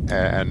command,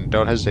 and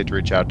don't hesitate to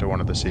reach out to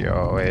one of the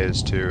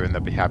COAs too, and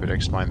they'll be happy to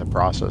explain the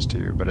process to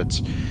you. But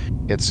it's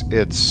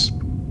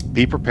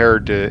be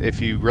prepared to,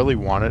 if you really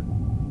want it,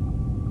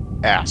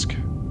 ask,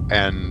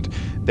 and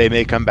they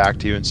may come back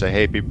to you and say,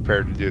 hey, be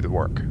prepared to do the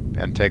work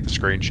and take the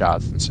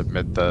screenshots and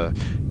submit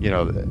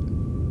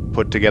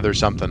put together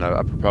something,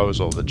 a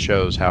proposal that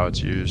shows how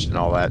it's used and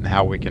all that, and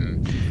how we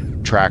can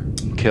track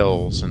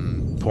kills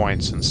and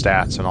points and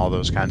stats and all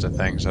those kinds of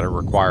things that are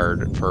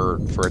required for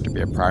it to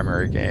be a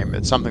primary game.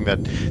 It's something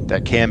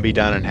that can be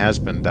done and has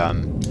been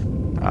done.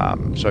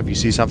 So if you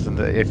see something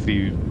if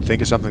you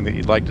think of something that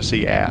you'd like to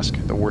see, ask.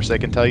 The worst they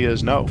can tell you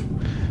is no.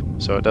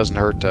 So it doesn't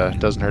hurt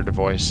to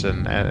voice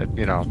and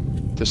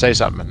to say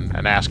something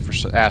and ask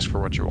for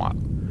what you want.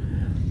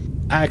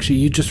 Actually,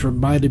 you just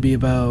reminded me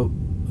about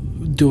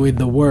doing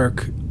the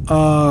work.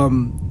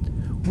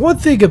 One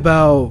thing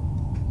about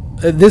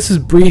this is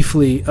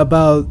briefly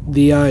about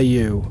the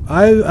IU.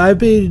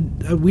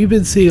 We've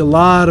been seeing a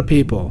lot of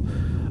people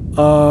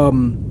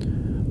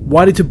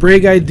wanting to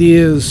bring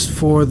ideas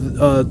to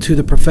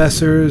the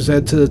professors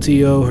and to the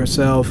TO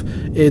herself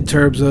in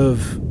terms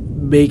of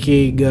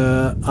making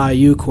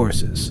IU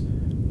courses,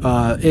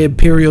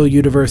 Imperial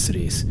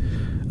University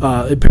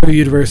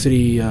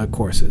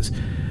courses.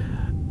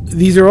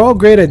 These are all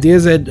great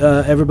ideas that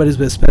everybody's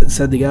been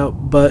sending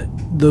out, but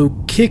the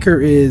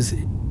kicker is,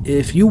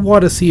 if you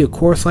want to see a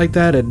course like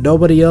that and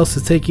nobody else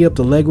is taking up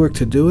the legwork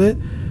to do it,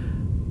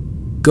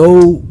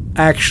 go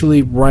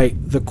actually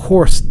write the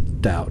course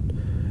down.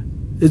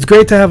 It's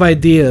great to have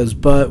ideas,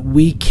 but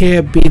we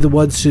can't be the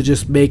ones to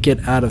just make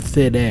it out of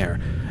thin air.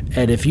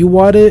 And if you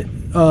want it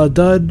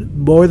done,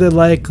 more than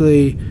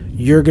likely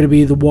you're going to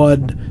be the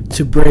one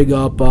to bring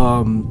up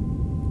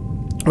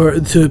or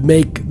to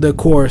make the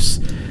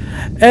course.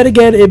 And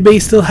again, it may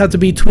still have to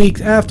be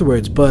tweaked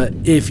afterwards, but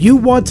if you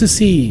want to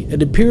see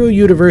an Imperial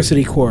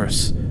University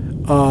course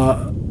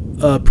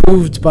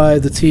approved by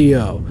the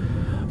TO,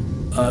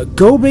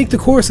 go make the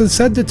course and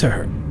send it to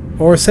her.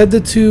 Or send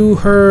it to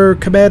her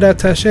command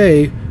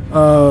attaché,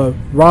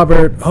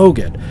 Robert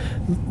Hogan.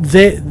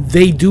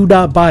 they do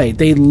not buy it.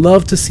 They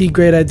love to see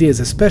great ideas,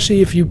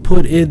 especially if you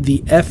put in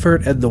the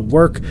effort and the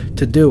work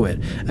to do it.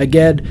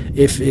 Again,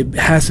 if it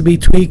has to be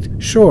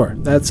tweaked, sure,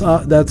 that's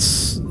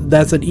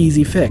an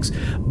easy fix.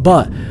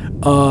 But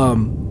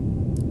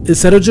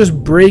instead of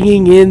just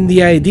bringing in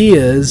the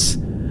ideas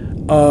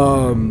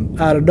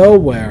out of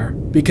nowhere,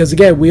 because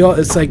again,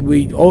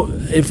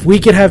 if we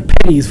could have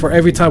pennies for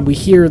every time we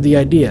hear the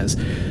ideas,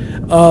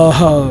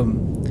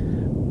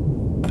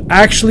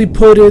 actually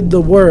put in the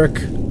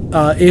work.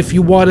 If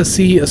you want to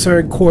see a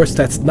certain course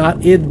that's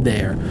not in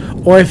there,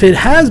 or if it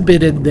has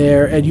been in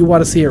there and you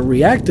want to see it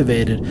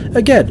reactivated,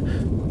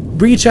 again,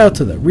 reach out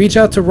to them. Reach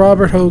out to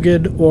Robert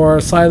Hogan or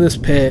Silas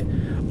Pitt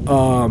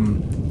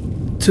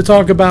to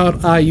talk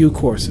about IU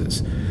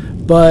courses.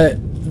 But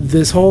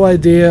this whole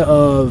idea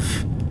of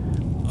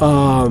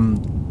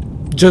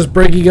just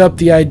bringing up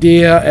the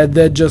idea and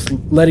then just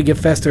letting it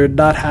fester and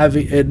not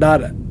having and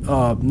not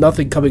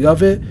nothing coming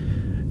of it,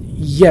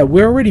 yeah,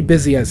 we're already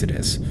busy as it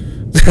is.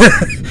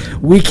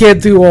 We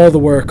can't do all the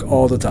work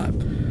all the time,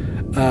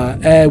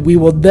 and we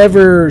will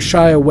never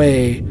shy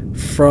away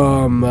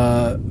from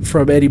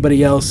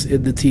anybody else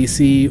in the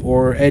TC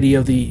or any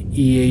of the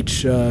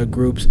EH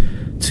groups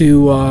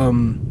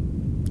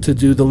to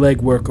do the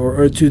legwork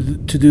or to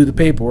do the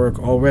paperwork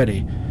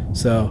already.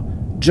 So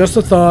just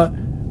a thought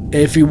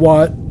if you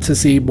want to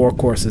see more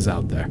courses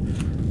out there.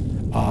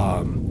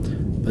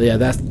 But yeah,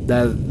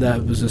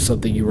 that was just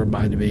something you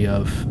reminded me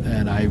of,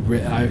 and I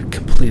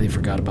completely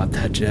forgot about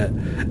that, Jet.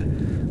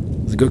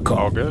 It was a good call.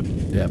 All good.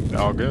 Yeah.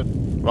 All good.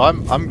 Well,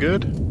 I'm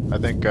good. I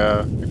think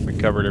we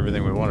covered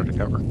everything we wanted to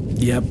cover.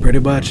 Yeah, pretty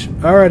much.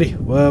 Alrighty.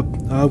 Well,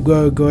 I'll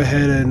go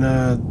ahead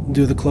and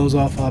do the close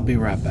off. I'll be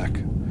right back.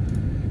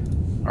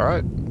 All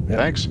right. Yep.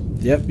 Thanks.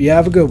 Yep. You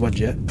have a good one,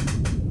 Jet.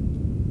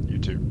 You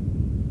too.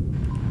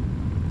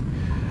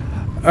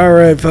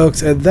 Alright,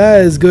 folks, and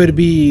that is going to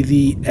be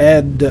the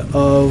end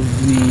of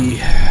the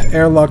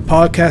Airlock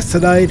podcast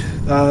tonight.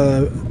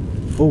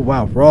 Oh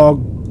wow,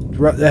 wrong.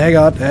 Hang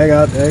on.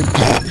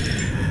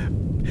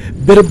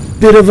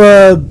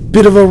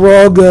 Bit of a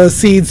wrong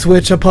scene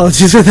switch.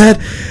 Apologies for that.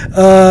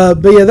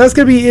 But yeah, that's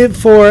gonna be it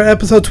for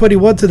episode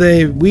 21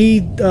 today.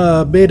 We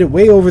made it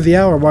way over the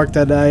hour mark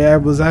that I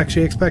was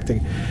actually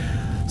expecting.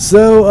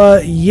 So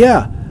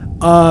yeah.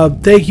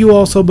 Thank you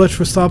all so much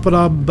for stopping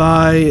on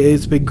by.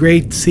 It's been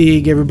great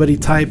seeing everybody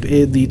type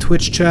in the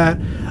Twitch chat.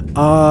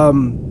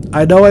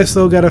 I know I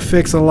still gotta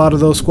fix a lot of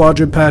those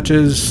squadron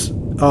patches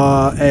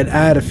and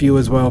add a few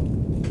as well.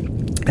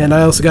 And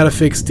I also gotta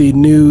fix the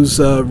news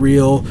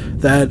reel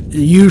that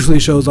usually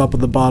shows up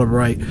on the bottom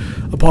right.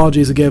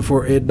 Apologies again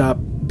for it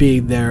not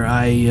being there.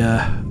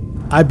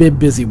 I've been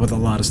busy with a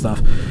lot of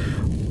stuff.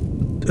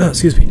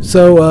 Excuse me.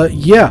 So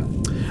yeah.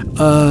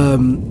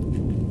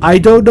 I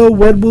don't know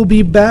when we'll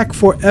be back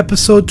for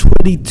episode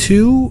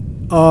 22.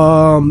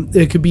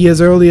 It could be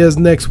as early as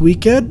next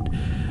weekend.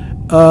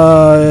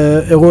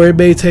 Or it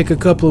may take a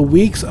couple of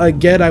weeks.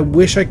 Again, I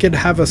wish I could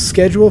have a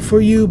schedule for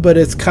you, but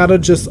it's kind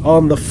of just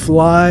on the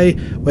fly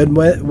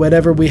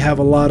whenever we have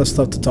a lot of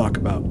stuff to talk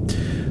about.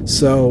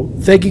 So,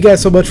 thank you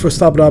guys so much for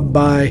stopping on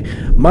by.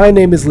 My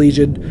name is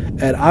Legion,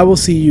 and I will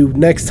see you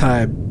next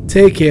time.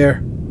 Take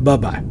care.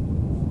 Bye-bye.